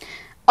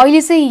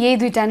 अहिले चाहिँ यही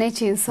दुईटा नै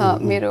चिज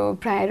छ मेरो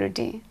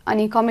प्रायोरिटी।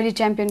 अनि कमेडी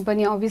च्याम्पियन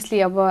पनि अभियसली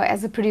अब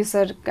as a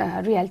producer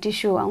reality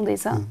so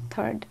आउँदैछ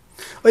 3rd।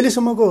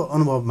 अहिलेसम्मको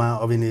अनुभवमा,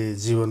 अभिनय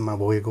जीवनमा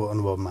भएको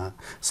अनुभवमा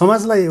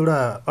समाजलाई एउटा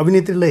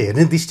अभिनेत्रीलाई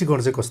हेर्ने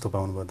दृष्टिकोण चाहिँ कस्तो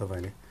पाउनुभयो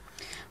तपाईँले?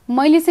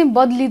 मैले चाहिँ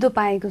बदलिँदो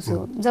पाएको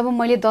छु। जब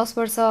मैले 10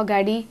 वर्ष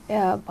अगाडि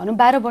भनौँ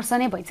 12 वर्ष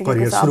नै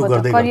भइसकेको छ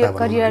अब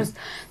करियर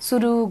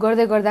सुरु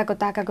गर्दै गर्दाको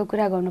ताकाको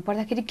कुरा गर्नु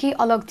पर्दाखेरि केही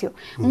अलग थियो।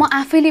 म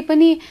आफैले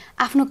पनि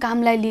आफ्नो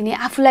कामलाई लिने,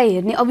 आफूलाई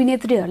हेर्ने,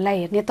 अभिनेत्रीहरूलाई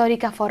हेर्ने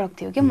तरिका फरक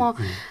थियो कि म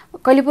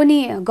कहिले पनि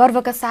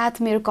गर्वका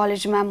साथ मेरो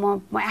कलेजमा म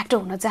एक्टर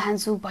हुन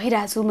चाहन्छु,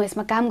 भइरहेछु, म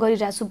यसमा काम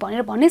गरिरहेछु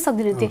भनेर भन्नै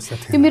सक्दिनँ थिएँ।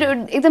 त्यो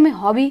मेरो एकदमै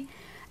हबी,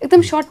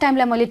 एकदम सर्ट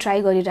टाइमलाई मैले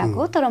ट्राई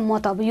गरिरहेको, तर म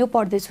त अब यो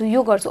पढ्दैछु,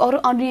 यो गर्छु, अरू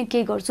अन्य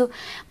केही गर्छु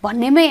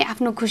भन्नेमै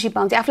आफ्नो खुसी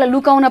पाउँथेँ, आफूलाई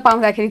लुकाउन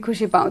पाउँदाखेरि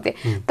खुसी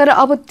पाउँथेँ। तर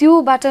अब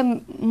त्योबाट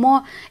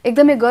म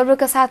एकदमै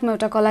गर्वका साथ म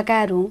एउटा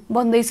कलाकार हुँ,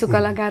 बन्दैछु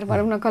कलाकार,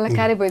 भनौँ न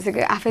कलाकारै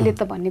भइसक्यो आफैले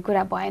त भन्ने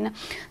कुरा भएन।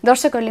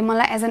 दर्शकहरूले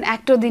मलाई एज एन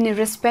एक्टर दिने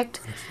रेस्पेक्ट,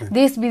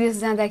 देश विदेश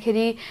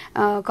जाँदाखेरि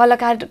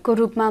कलाकारको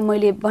रूपमा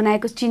मैले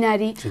बनाएको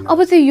चिनारी, अब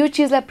चाहिँ यो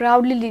चिजलाई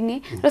प्राउडली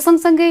लिने र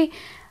सँगसँगै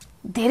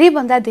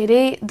धेरैभन्दा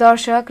धेरै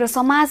दर्शक र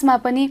समाजमा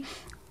पनि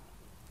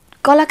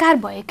कलाकार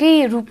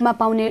भएकै रूपमा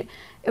पाउने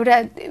एउटा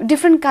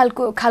डिफ्रेन्ट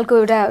खालको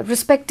एउटा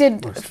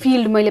रिस्पेक्टेड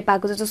फिल्ड मैले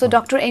पाएको छु। जस्तो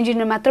डक्टर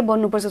इन्जिनियर मात्र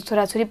बन्नुपर्छ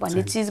छोराछोरी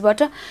भन्ने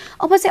चिजबाट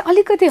अब चाहिँ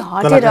अलिकति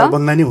हटेर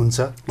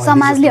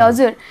समाजले,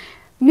 हजुर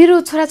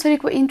मेरो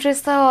छोराछोरीको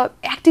इन्ट्रेस्ट त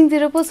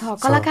एक्टिङतिर पो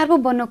छ, कलाकार पो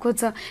बन्न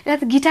खोज्छ, या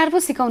त गिटार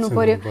पो सिकाउनु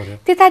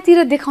पर्यो,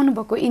 त्यतातिर देखाउनु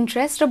भएको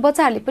इन्ट्रेस्ट र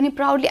बच्चाहरूले पनि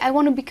proudly I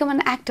want to become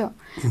an actor,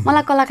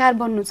 मलाई कलाकार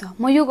बन्नु छ,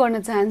 म यो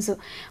गर्न चाहन्छु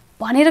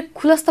भनेर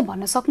खुलस्त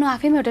भन्न सक्नु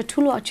आफैमा एउटा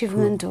ठुलो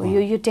अचिभमेन्ट हो।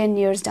 यो 10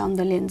 इयर्स डाउन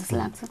द लेन जस्तो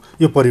लाग्छ।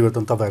 यो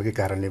परिवर्तन तपाईँहरूकै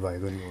कारणले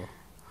भएको नि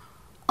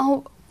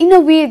हो? इन अ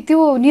वे त्यो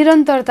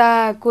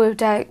निरन्तरताको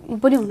एउटा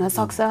पनि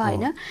हुनसक्छ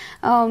होइन,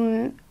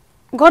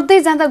 गर्दै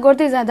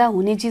जाँदा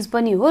हुने चिज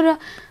पनि हो।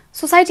 र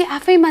सोसाइटी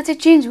आफैमा चाहिँ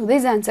चेन्ज हुँदै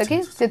जान्छ कि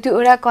त्यो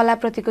एउटा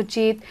कलाप्रतिको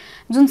चेत,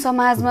 जुन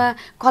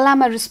समाजमा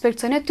कलामा रिस्पेक्ट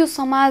छैन त्यो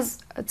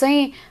समाज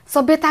चाहिँ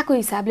सभ्यताको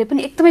हिसाबले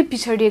पनि एकदमै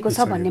पिछडिएको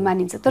छ भन्ने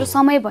मानिन्छ। तर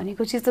समय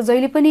भनेको चिज त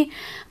जहिले पनि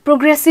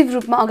प्रोग्रेसिभ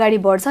रूपमा अगाडि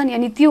बढ्छ नि,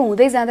 अनि त्यो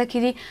हुँदै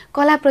जाँदाखेरि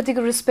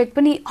कलाप्रतिको रिस्पेक्ट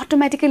पनि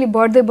अटोमेटिकली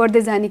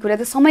बढ्दै जाने कुरा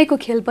त समयको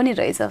खेल पनि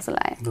रहेछ जस्तो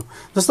लाग्यो।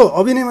 जस्तो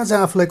अभिनयमा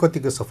चाहिँ आफूलाई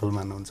कतिको सफल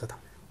मान्नुहुन्छ त?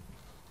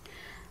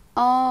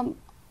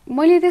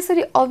 मैले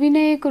त्यसरी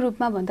अभिनयको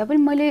रूपमा भन्दा पनि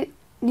मैले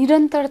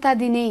निरन्तरता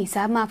दिने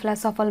हिसाबमा आफूलाई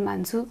सफल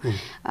मान्छु।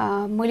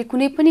 मैले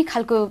कुनै पनि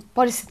खालको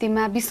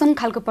परिस्थितिमा, विषम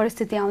खालको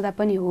परिस्थिति आउँदा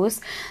पनि होस्,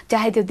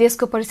 चाहे त्यो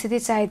देशको परिस्थिति,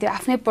 चाहे त्यो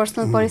आफ्नै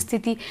पर्सनल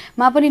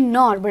परिस्थितिमा पनि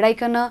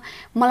नहडबडाइकन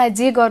मलाई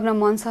जे गर्न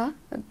मन छ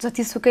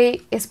जतिसुकै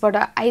यसबाट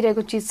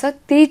आइरहेको चिज छ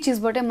त्यही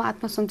चिजबाटै म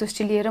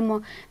आत्मसन्तुष्टि लिएर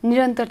म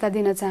निरन्तरता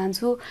दिन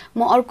चाहन्छु, म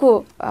अर्को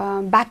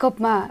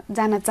ब्याकअपमा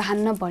जान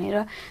चाहन्न भनेर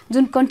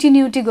जुन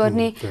कन्टिन्युटी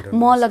गर्ने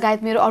म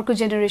लगायत मेरो अर्को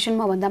जेनेरेसन,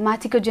 मभन्दा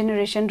माथिको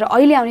जेनेरेसन र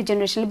अहिले आउने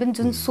जेनेरेसनले पनि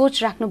जुन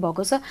सोच राख्नु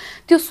भएको छ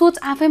त्यो सोच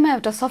आफैमा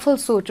एउटा सफल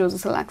सोच हो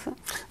जस्तो लाग्छ।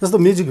 जस्तो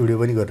म्युजिक भिडियो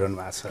पनि गरिरहनु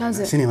भएको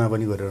छ, सिनेमा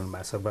पनि गरिरहनु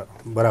भएको छ,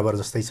 बराबर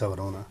जस्तै छ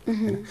भनौँ न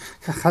हैन।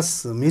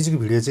 खास म्युजिक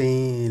भिडियो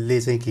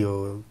चाहिँ के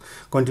हो,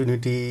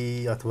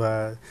 कन्टिन्युटी अथवा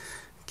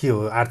के हो,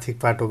 आर्थिक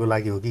पाटोको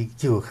लागि हो कि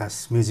के हो?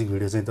 खास म्युजिक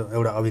भिडियो चाहिँ त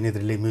एउटा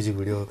अभिनेत्रीले म्युजिक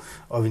भिडियो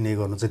अभिनय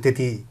गर्नु चाहिँ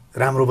त्यति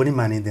राम्रो पनि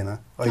मानिँदैन,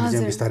 अहिले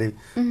चाहिँ बिस्तारै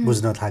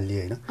बुझ्न थालिए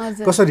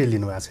होइन। कसरी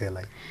लिनुभएको छ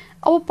यसलाई?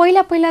 अब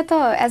पहिला त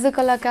एज अ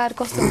कलाकार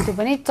कस्तो हुन्थ्यो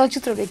भने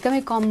चलचित्रहरू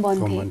एकदमै कम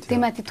बन्थे,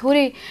 त्यहीमाथि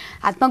थोरै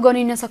हातमा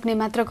गरिन सक्ने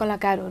मात्र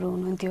कलाकारहरू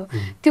हुनुहुन्थ्यो।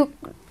 त्यो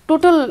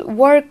टोटल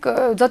वर्क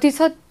जति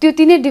छ त्यो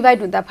नै डिभाइड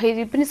हुँदा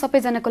फेरि पनि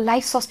सबैजनाको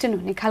लाइफ सस्टेन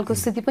हुने खालको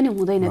स्थिति पनि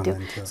हुँदैन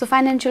थियो। सो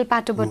फाइनेन्सियल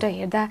पाटोबाट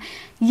हेर्दा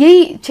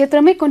यही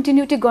क्षेत्रमै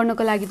कन्टिन्युटी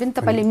गर्नको लागि पनि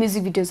तपाईँले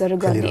म्युजिक भिडियोजहरू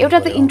गर्ने एउटा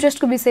त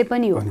इन्ट्रेस्टको विषय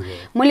पनि हो।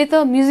 मैले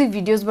त म्युजिक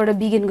भिडियोजबाट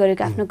बिगिन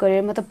गरेको आफ्नो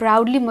करियर, म त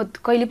प्राउडली म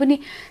कहिले पनि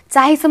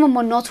चाहेसम्म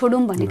म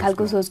नछोडौँ भन्ने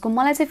खालको सोचको।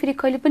 मलाई चाहिँ फेरि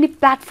कहिले पनि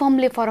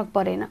प्लेटफर्मले फरक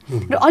परेन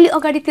र अलि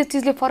अगाडि त्यो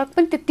चिजले फरक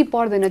पनि त्यति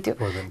पर्दैन थियो।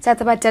 चाहे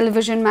तपाईँ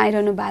टेलिभिजनमा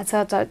आइरहनु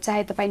भएको छ,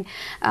 चाहे तपाईँ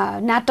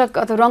नाटक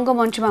अथवा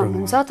रङ्गमञ्चमा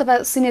हुनुहुन्छ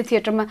अथवा सिने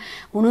थिएटरमा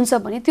हुनुहुन्छ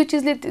भने त्यो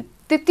चिजले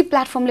त्यति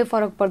प्लेटफर्मले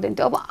फरक पर्दैन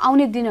थियो। अब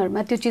आउने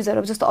दिनहरूमा त्यो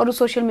चिजहरू जस्तो अरू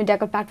सोसियल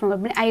मिडियाको प्लेटफर्महरू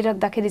पनि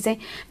आइराख्दाखेरि चाहिँ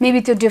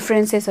मेबी त्यो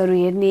डिफ्रेन्सेसहरू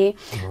हेर्ने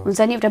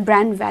हुन्छ नि, एउटा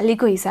ब्रान्ड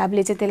भ्यालीको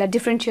हिसाबले चाहिँ त्यसलाई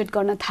डिफ्रेन्सिएट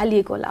गर्न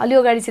थालिएको होला। अलि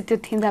अगाडि चाहिँ त्यो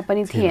थिँदा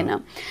पनि थिएन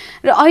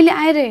र अहिले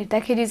आएर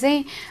हेर्दाखेरि चाहिँ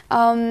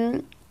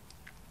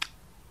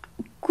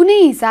कुनै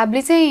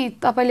हिसाबले चाहिँ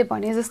तपाईँले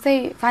भने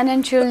जस्तै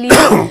फाइनेन्सियली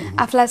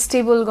आफूलाई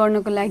स्टेबल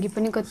गर्नको लागि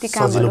पनि कति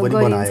कामहरू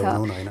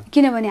गरिन्छ।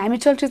 किनभने हामी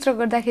चलचित्र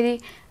गर्दाखेरि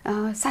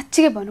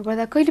साँच्चै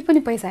भन्नुपर्दा कहिले पनि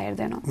पैसा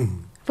हेर्दैनौँ,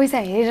 पैसा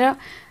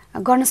हेरेर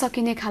गर्न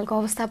सकिने खालको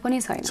अवस्था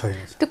पनि छैन।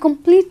 त्यो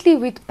कम्प्लिटली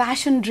विथ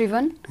प्यासन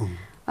ड्रिभन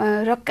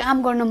र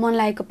काम गर्न मन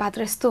लागेको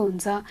पात्र यस्तो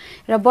हुन्छ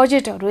र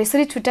बजेटहरू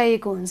यसरी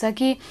छुट्याइएको हुन्छ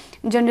कि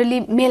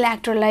जनरली मेल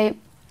एक्टरलाई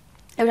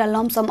एउटा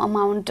लमसम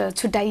अमाउन्ट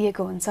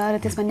छुट्याइएको हुन्छ र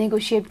त्यसमा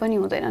नेगोसिएट पनि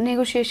हुँदैन।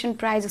 नेगोसिएसन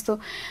प्राय जस्तो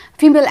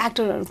फिमेल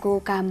एक्टरहरूको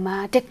काममा,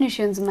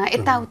 टेक्निसियन्समा,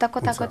 यताउता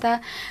कता कता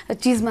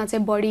चिजमा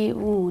चाहिँ बढी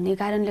हुने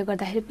कारणले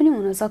गर्दाखेरि पनि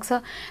हुनसक्छ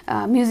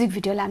म्युजिक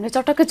भिडियोलाई हामीले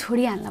चटक्कै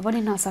छोडिहाल्न पनि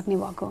नसक्ने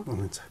भएको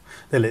हुन्छ।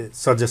 त्यसले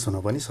सजेस्ट हुन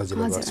पनि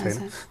सजिलो गर्छ होइन।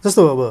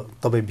 जस्तो अब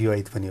तपाईँ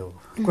विवाहित पनि हो,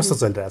 कस्तो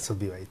चलिरहेको छ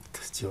विवाहित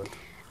जीवन?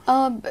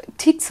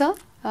 ठिक छ,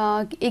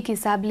 एक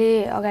हिसाबले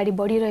अगाडि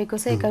बढिरहेको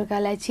छ।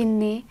 एकअर्कालाई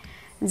चिन्ने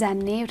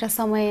जान्ने एउटा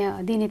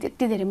समय दिने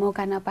त्यति धेरै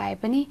मौका नपाए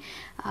पनि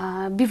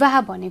विवाह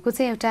भनेको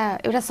चाहिँ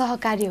एउटा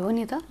सहकार्य हो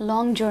नि त,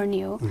 लङ जर्नी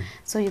हो।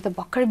 सो यो त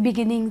भर्खर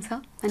बिगिनिङ छ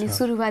अनि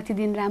सुरुवाती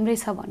दिन राम्रै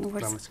छ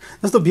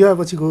भन्नुपर्छ। जस्तो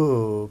विवाहपछिको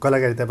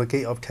कलाकारितामा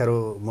केही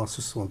अप्ठ्यारो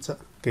महसुस हुन्छ?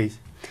 केही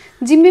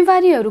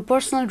जिम्मेवारीहरू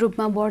पर्सनल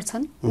रूपमा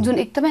बढ्छन् जुन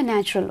एकदमै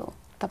नेचुरल हो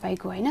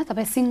तपाईँको होइन।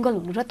 तपाईँ सिङ्गल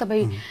हुनु र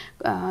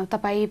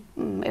तपाईँ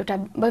एउटा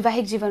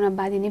वैवाहिक जीवनमा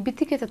बाँधिने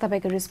बित्तिकै त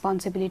तपाईँको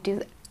रेस्पोन्सिबिलिटी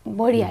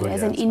बढिहाल्यो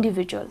एज एन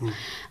इन्डिभिजुअल।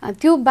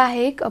 त्यो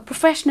बाहेक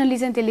प्रोफेसनली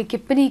चाहिँ त्यसले के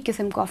पनि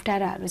किसिमको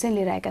अप्ठ्याराहरू चाहिँ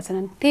लिएर आएका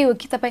छन्। त्यही हो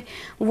कि तपाईँ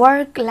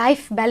वर्क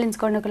लाइफ ब्यालेन्स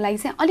गर्नको लागि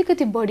चाहिँ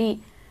अलिकति बढी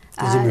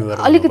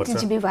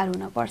जिम्मेवार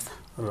हुनुपर्छ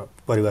र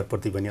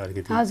परिवारप्रति पनि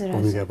अलिकति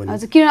भूमिका पनि।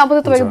 हजुर, किन अब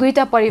त तपाईँको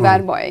दुईटा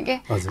परिवार भयो के,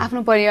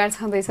 आफ्नो परिवार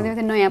छँदैछ,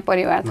 त्यो नयाँ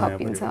परिवार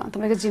थपिन्छ,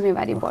 तपाईँको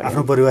जिम्मेवारी बढ्यो।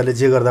 आफ्नो परिवारले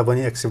जे गर्दा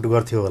पनि एक्सेप्ट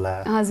गर्थ्यो होला?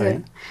 हजुर,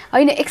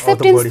 होइन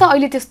एक्सेप्टेन्स त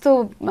अहिले त्यस्तो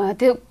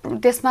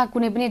त्यसमा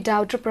कुनै पनि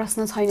डाउट र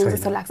प्रश्न छैन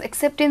जस्तो लाग्छ।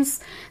 एक्सेप्टेन्स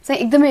चाहिँ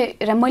एकदमै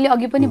मैले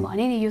अघि पनि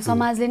भने नि, यो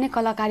समाजले नै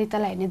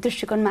कलाकारितालाई हेर्ने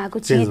दृष्टिकोणमा आएको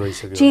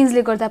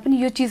चेन्जले गर्दा पनि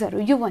यो चिजहरू,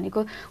 यो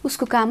भनेको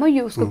उसको काम हो,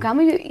 यो उसको काम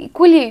हो, यो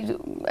इक्वली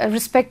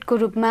रिस्पेक्टको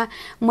रूपमा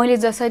मैले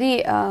जसरी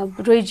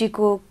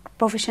रोहितजीको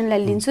प्रोफेसनलाई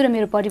लिन्छु र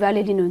मेरो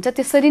परिवारले लिनुहुन्छ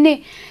त्यसरी नै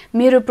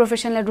मेरो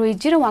प्रोफेसनलाई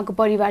रोहितजी र उहाँको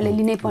परिवारले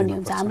लिनै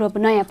पर्ने हुन्छ, हाम्रो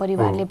नयाँ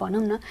परिवारले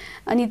भनौँ न।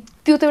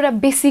 अनि त्यो त एउटा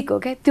बेसिक हो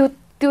क्या।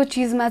 त्यो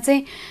चिजमा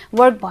चाहिँ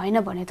वर्क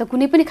भएन भने त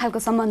कुनै पनि खालको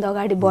सम्बन्ध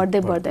अगाडि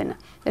बढ्दैन।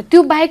 त्यो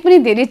बाहेक पनि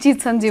धेरै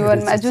चिज छन्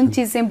जीवनमा जुन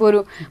चिज चाहिँ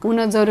बरु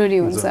हुन जरुरी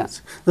हुन्छ।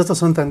 जस्तो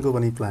सन्तानको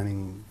पनि प्लानिङ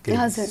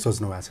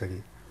सोच्नु भएको छ कि?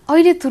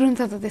 अहिले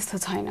तुरुन्त त त्यस्तो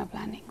छैन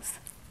प्लानिङ।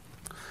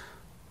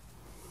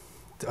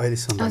 अहिले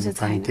सन्तानको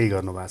प्लानिङ केही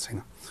गर्नु भएको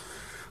छैन?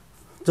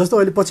 जस्तो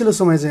अहिले पछिल्लो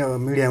समय चाहिँ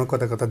मिडियामा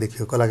कता कता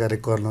देखियो कलाकारले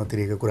कर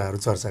नतिरेको कुराहरू,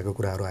 चर्चाको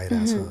कुराहरू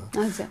आइरहेछ।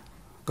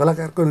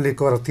 कलाकारले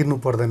कर तिर्नु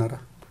पर्दैन र?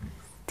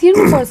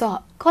 तिर्नुपर्छ।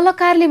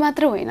 कलाकारले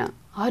मात्र होइन,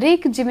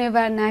 हरेक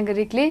जिम्मेवार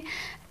नागरिकले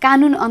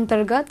कानुन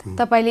अन्तर्गत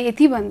तपाईँले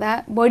यतिभन्दा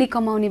बढी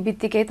कमाउने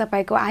बित्तिकै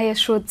तपाईँको आय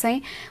स्रोत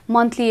चाहिँ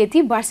मन्थली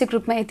यति, वार्षिक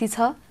रूपमा यति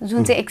छ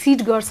जुन चाहिँ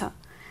एक्सिड गर्छ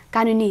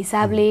कानुनी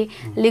हिसाबले,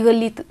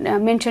 लिगल्ली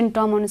मेन्सन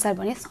टर्म अनुसार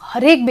भने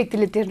हरेक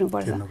व्यक्तिले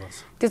तिर्नुपर्छ।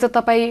 त्यो त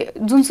तपाईँ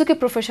जुनसुकै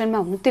प्रोफेसनमा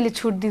हुनु त्यसले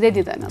छुट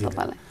दिँदैन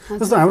तपाईँलाई।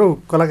 जस्तो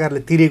हाम्रो कलाकारले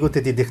तिरेको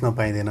त्यति देख्न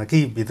पाइँदैन कि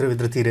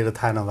भित्रभित्र तिरेर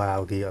थाहा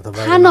नभएको कि अथवा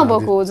थाहा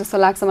नभएको हो जस्तो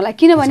लाग्छ मलाई।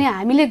 किनभने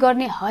हामीले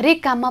गर्ने हरेक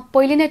काममा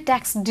पहिले नै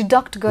ट्याक्स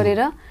डिडक्ट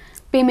गरेर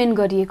पेमेन्ट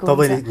गरिएको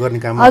तपाईले गर्ने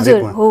हुन्छ काममा हजुर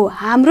हरेकमा। हो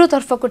हाम्रो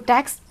तर्फको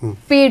ट्याक्स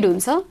पेड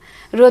हुन्छ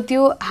र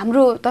त्यो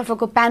हाम्रो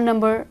तर्फको प्यान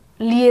नम्बर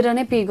लिएर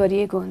नै पे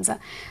गरिएको हुन्छ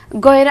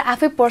गएर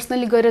आफै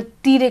पर्सनली गएर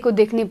तिरेको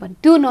देख्ने भने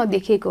त्यो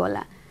नदेखिएको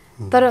होला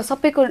तर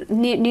सबैको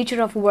नेचर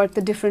अफ वर्क त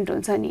डिफ्रेन्ट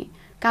हुन्छ नि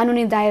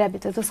कानुनी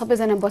दायराभित्र त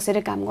सबैजना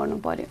बसेर काम गर्नु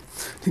पर्यो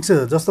ठिक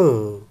छ जस्तो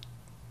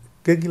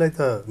केकीलाई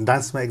त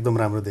डान्समा एकदम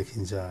राम्रो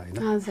देखिन्छ हैन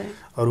हजुर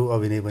अरू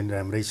अभिनय पनि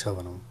राम्रै छ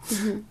भनौँ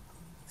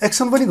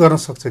एक्सन पनि गर्न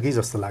सक्छ कि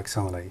जस्तो लाग्छ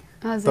मलाई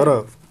हजुर। तर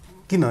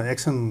किन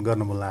एक्सन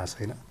गर्न मन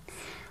लागेको छैन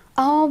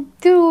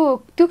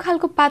त्यो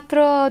खालको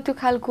पात्र त्यो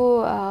खालको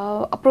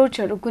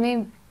अप्रोचहरू कुनै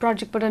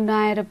प्रोजेक्टबाट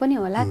नआएर पनि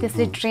होला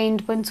त्यसले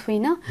ट्रेन्ड पनि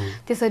छुइनँ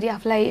त्यसरी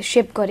आफूलाई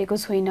सेप गरेको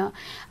छुइनँ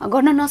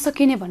गर्न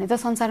नसकिने भने त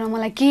संसारमा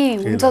मलाई के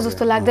हुन्छ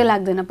जस्तो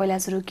लाग्दैन पहिला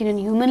सुरु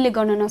किनभने ह्युमनले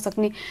गर्न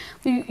नसक्ने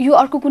यो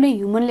अर्को कुनै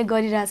ह्युमनले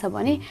गरिरहेछ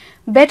भने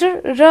बेटर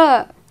र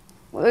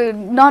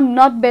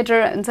नट बेटर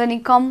हुन्छ नि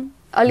कम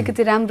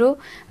अलिकति राम्रो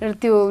र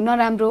त्यो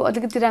नराम्रो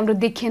अलिकति राम्रो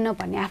देखिएन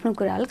भन्ने आफ्नो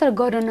कुरा होला तर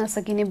गर्न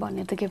नसकिने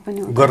भन्ने त के पनि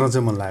हो गर्न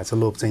चाहिँ मन लागेको छ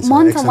लोभ चाहिँ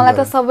मन छ मलाई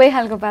त सबै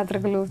खालको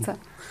पात्रको लोभ छ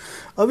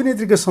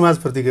अभिनेत्रीको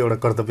समाजप्रतिको एउटा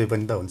कर्तव्य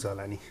पनि त हुन्छ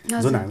होला नि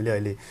जुन हामीले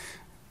अहिले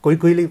कोही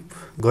कोहीले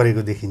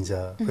गरेको देखिन्छ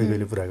कोही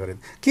कोहीले पुरा गरेन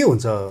के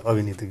हुन्छ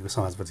अभिनेत्रीको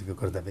समाजप्रतिको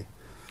कर्तव्य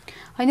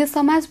होइन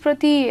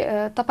समाजप्रति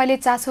तपाईले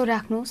चासो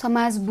राख्नु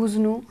समाज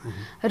बुझ्नु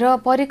र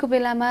परेको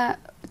बेलामा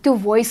त्यो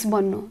भोइस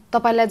बन्नु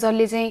तपाईलाई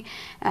जसले चाहिँ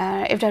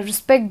एउटा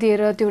रिस्पेक्ट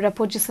दिएर त्यो एउटा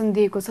पोजिसन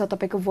दिएको छ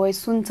तपाईको भोइस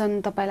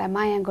सुन्छन् तपाईलाई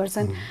माया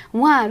गर्छन्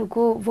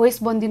उहाँहरूको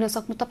भोइस बन्दिन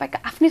सक्नु तपाईको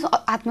आफ्नै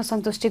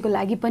आत्मसन्तुष्टिको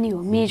लागि पनि हो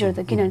मेजर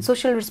त किनभने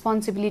सोशल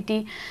रेस्पोन्सिबिलिटी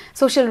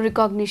सोशल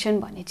रिकग्निसन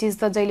भन्ने चिज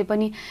त जहिले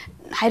पनि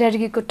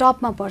हायरार्कीको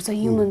टपमा पर्छ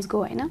ह्युमन्सको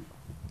होइन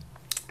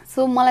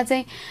सो मलाई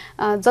चाहिँ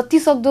जति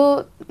सक्दो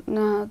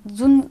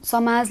जुन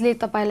समाजले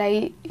तपाईलाई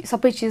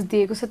सबै चिज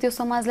दिएको छ त्यो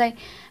समाजलाई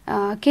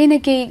केही न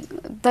केही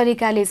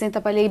तरिकाले चाहिँ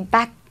तपाईले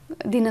ब्याक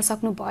दिन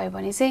सक्नु भयो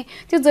भने चाहिँ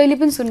त्यो जहिले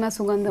पनि सुनमा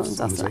सुगन्ध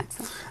हुन्छ जस्तो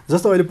लाग्छ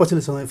जस्तो अहिले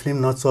पछिल्लो समय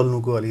फिल्म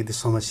नचल्नुको अलिकति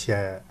समस्या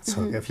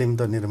छ क्या फिल्म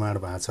त निर्माण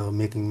भएको छ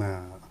मेकिङमा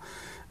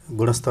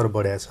गुणस्तर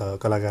बढाएको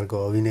छ कलाकारको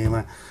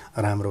अभिनयमा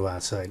राम्रो भएको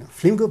छ होइन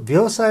फिल्मको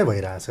व्यवसाय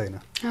भइरहेछ होइन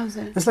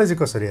यसलाई चाहिँ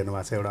कसरी हेर्नु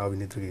भएको छ एउटा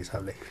अभिनेत्रीको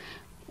हिसाबले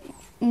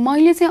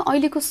मैले चाहिँ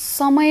अहिलेको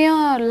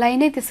समयलाई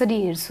नै त्यसरी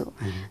हेर्छु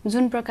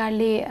जुन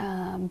प्रकारले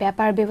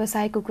व्यापार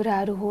व्यवसायको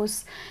कुराहरू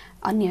होस्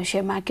अन्य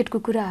सेयर मार्केटको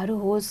कुराहरू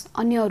होस्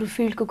अन्य अरू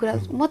फिल्डको कुरा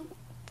म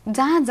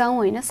जहाँ जाउँ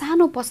होइन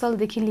सानो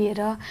पसलदेखि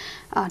लिएर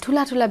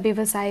ठुला ठुला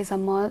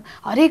व्यवसायसम्म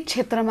हरेक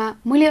क्षेत्रमा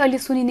मैले अहिले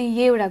सुनिने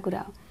यही एउटा कुरा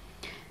हो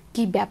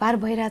कि व्यापार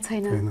भइरहेको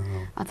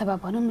छैन अथवा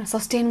भनौँ न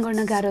सस्टेन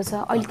गर्न गाह्रो छ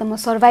अहिले त म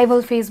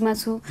सर्भाइभल फेजमा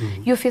छु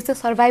यो फेज चाहिँ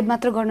सर्भाइभ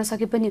मात्र गर्न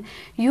सके पनि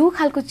यो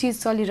खालको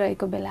चिज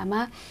चलिरहेको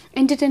बेलामा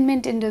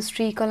इन्टरटेनमेन्ट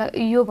इन्डस्ट्री कला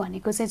यो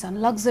भनेको चाहिँ झन्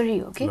लग्जरी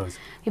हो कि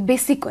यो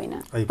बेसिक होइन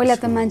पहिला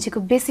त मान्छेको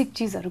बेसिक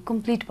चिजहरू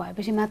कम्प्लिट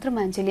भएपछि मात्र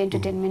मान्छेले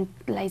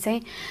इन्टरटेनमेन्टलाई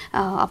चाहिँ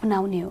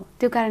अपनाउने हो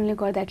त्यो कारणले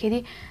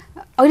गर्दाखेरि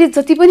अहिले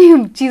जति पनि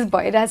चिज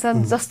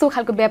भइरहेछ जस्तो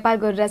खालको व्यापार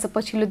गरिरहेछ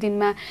पछिल्लो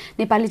दिनमा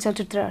नेपाली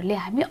चलचित्रहरूले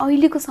हामी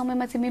अहिलेको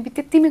समयमा चाहिँ मेबी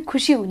त्यतिमै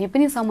खुसी हुने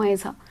पनि समय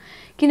छ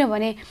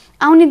किनभने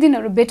आउने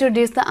दिनहरू बेटर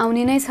डेज त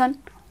आउने नै छन्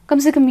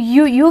कमसेकम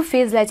यो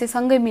फेजलाई चाहिँ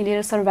सँगै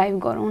मिलेर सर्भाइभ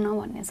गरौँ न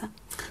भन्ने छ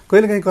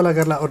कहिलेकाहीँ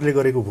कलाकारलाई अरूले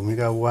गरेको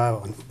भूमिका वा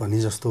भन्ने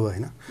जस्तो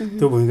होइन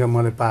त्यो भूमिका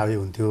मलाई पाए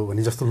हुन्थ्यो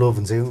भन्ने जस्तो लोभ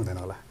हुन्छ कि हुँदैन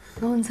होला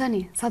हुन्छ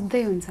नि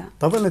सधैँ हुन्छ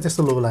तपाईलाई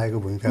त्यस्तो लोभ लागेको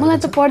भूमिका मलाई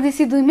त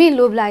परदेशी दुईमै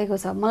लोभ लागेको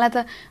छ मलाई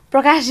त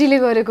प्रकाशजीले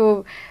गरेको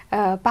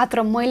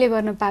पात्र मैले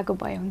गर्न पाएको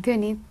भए हुन्थ्यो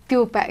नि त्यो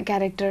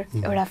क्यारेक्टर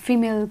एउटा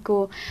फिमेलको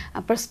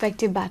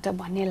पर्सपेक्टिभबाट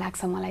भन्ने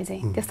लाग्छ मलाई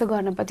चाहिँ त्यस्तो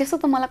गर्न पर्छ त्यस्तो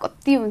त मलाई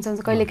कति हुन्छ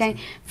कहिलेकाहीँ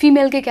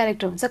फिमेलकै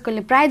क्यारेक्टर हुन्छ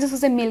कहिले प्रायः जस्तो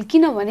चाहिँ मेल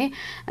किनभने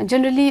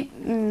जनरली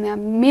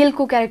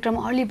मेलको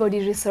क्यारेक्टरमा अलि बढी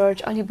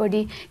रिसर्च अलि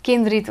बढी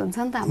केन्द्रित हुन्छ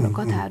नि त हाम्रो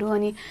कथाहरू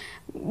अनि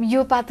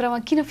यो पात्रमा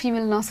किन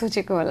फिमेल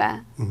नसोचेको होला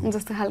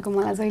जस्तो खालको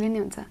मलाई जहिले नै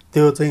हुन्छ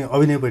त्यो चाहिँ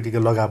अभिनयपट्टिको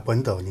लगाव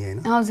पनि त हो नि हैन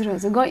हजुर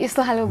हजुर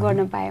यस्तो खालको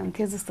गर्न पाए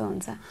हुन्थ्यो जस्तो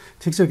हुन्छ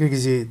ठिक छ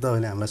केकीजी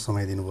तपाईँले हामीलाई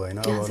समय दिनुभयो होइन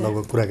अब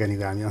लगभग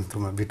कुराकानीको हामी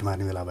अन्तमा बिट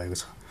मार्ने बेला भएको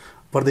छ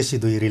परदेशी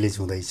 2 रिलिज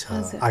हुँदैछ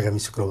आगामी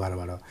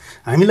शुक्रबारबाट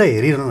हामीलाई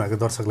हेरिरहनु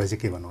भएको दर्शकलाई चाहिँ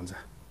के भन्नुहुन्छ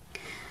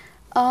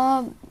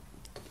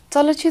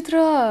चलचित्र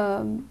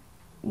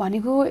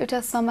भनेको एउटा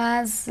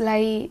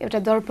समाजलाई एउटा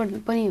दर्पण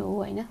पनि हो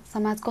होइन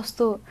समाज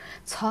कस्तो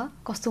छ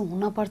कस्तो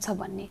हुनपर्छ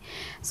भन्ने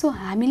सो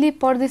हामीले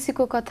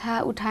परदेशीको कथा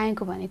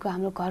उठाएको भनेको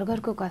हाम्रो घर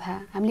घरको कथा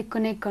हामीले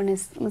कनेक्ट गर्ने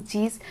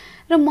चिज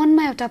र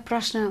मनमा एउटा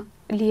प्रश्न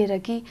लिएर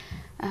कि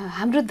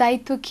हाम्रो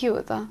दायित्व के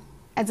हो त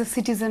as a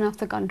citizen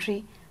of the country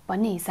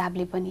भन्ने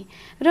हिसाबले पनि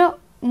र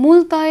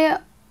मूलतया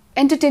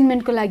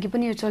एन्टरटेनमेन्टको लागि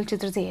पनि यो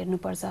चलचित्र चाहिँ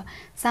हेर्नुपर्छ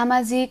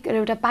सामाजिक र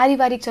एउटा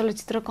पारिवारिक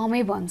चलचित्र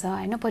कमै भन्छ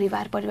होइन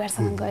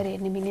परिवारसँग गएर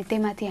हेर्ने मिल्ने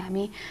त्यहीमाथि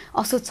हामी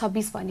असोज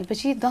 26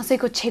 भनेपछि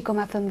दसैँको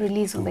छेकोमा फिल्म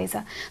रिलिज हुँदैछ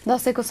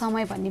दसैँको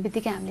समय भन्ने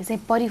बित्तिकै हामीले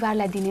चाहिँ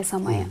परिवारलाई दिने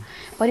समय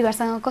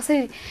परिवारसँग कसरी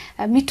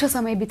मिठो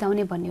समय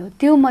बिताउने भन्ने हो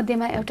त्यो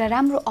मध्येमा एउटा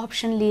राम्रो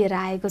अप्सन लिएर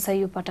आएको छ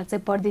यो पटक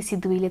चाहिँ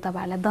परदेशी 2 ले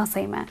तपाईहरुलाई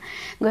दसैँमा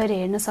गएर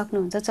हेर्न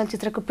सक्नुहुन्छ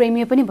चलचित्रको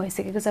प्रिमियर पनि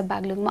भइसकेको छ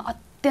बागलुङमा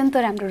अत्यन्त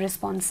राम्रो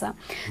रेस्पोन्स छ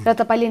र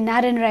तपाईँले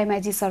नारायण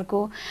रायमाझी सरको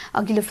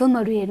अघिल्लो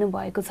फिल्महरू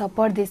हेर्नुभएको छ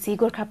परदेशी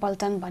गोर्खा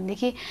पल्टन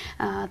भनेदेखि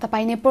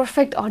तपाईँ नै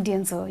पर्फेक्ट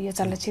अडियन्स हो यो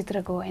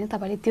चलचित्रको होइन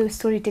तपाईँले त्यो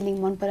स्टोरी टेलिङ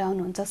मन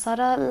पराउनुहुन्छ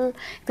सरल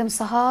एकदम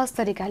सहज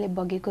तरिकाले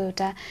बगेको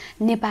एउटा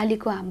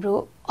नेपालीको हाम्रो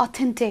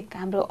अथेन्टिक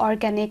हाम्रो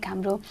अर्ग्यानिक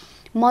हाम्रो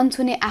मन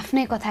छुने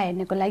आफ्नै कथा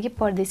हेर्नको लागि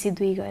परदेशी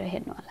 2 गएर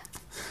हेर्नु होला।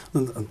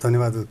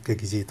 धन्यवाद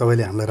केकीजी,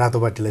 तपाईँले हामीलाई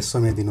रातोपाटीलाई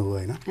समय दिनुभयो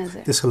होइन,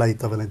 त्यसको लागि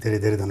तपाईँलाई धेरै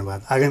धेरै धन्यवाद।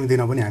 आगामी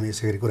दिनमा पनि हामी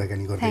यसै गरी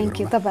कुराकानी गर्दै थ्याङ्क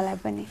यू तपाईँलाई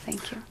पनि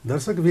थ्याङ्क यू।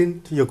 दर्शकबिन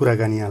यो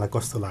कुराकानी यहाँलाई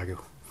कस्तो लाग्यो?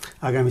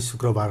 आगामी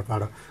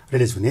शुक्रबारबाट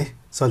रिलिज हुने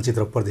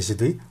चलचित्र परदेशी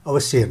 2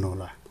 अवश्य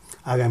हेर्नुहोला।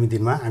 आगामी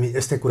दिनमा हामी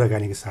यस्तै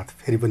कुराकानीको साथ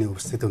फेरि पनि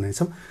उपस्थित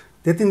हुनेछौँ।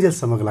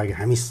 त्यतिन्जेलसम्मको लागि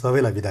हामी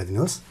सबैलाई बिदा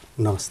दिनुहोस्।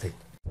 नमस्ते।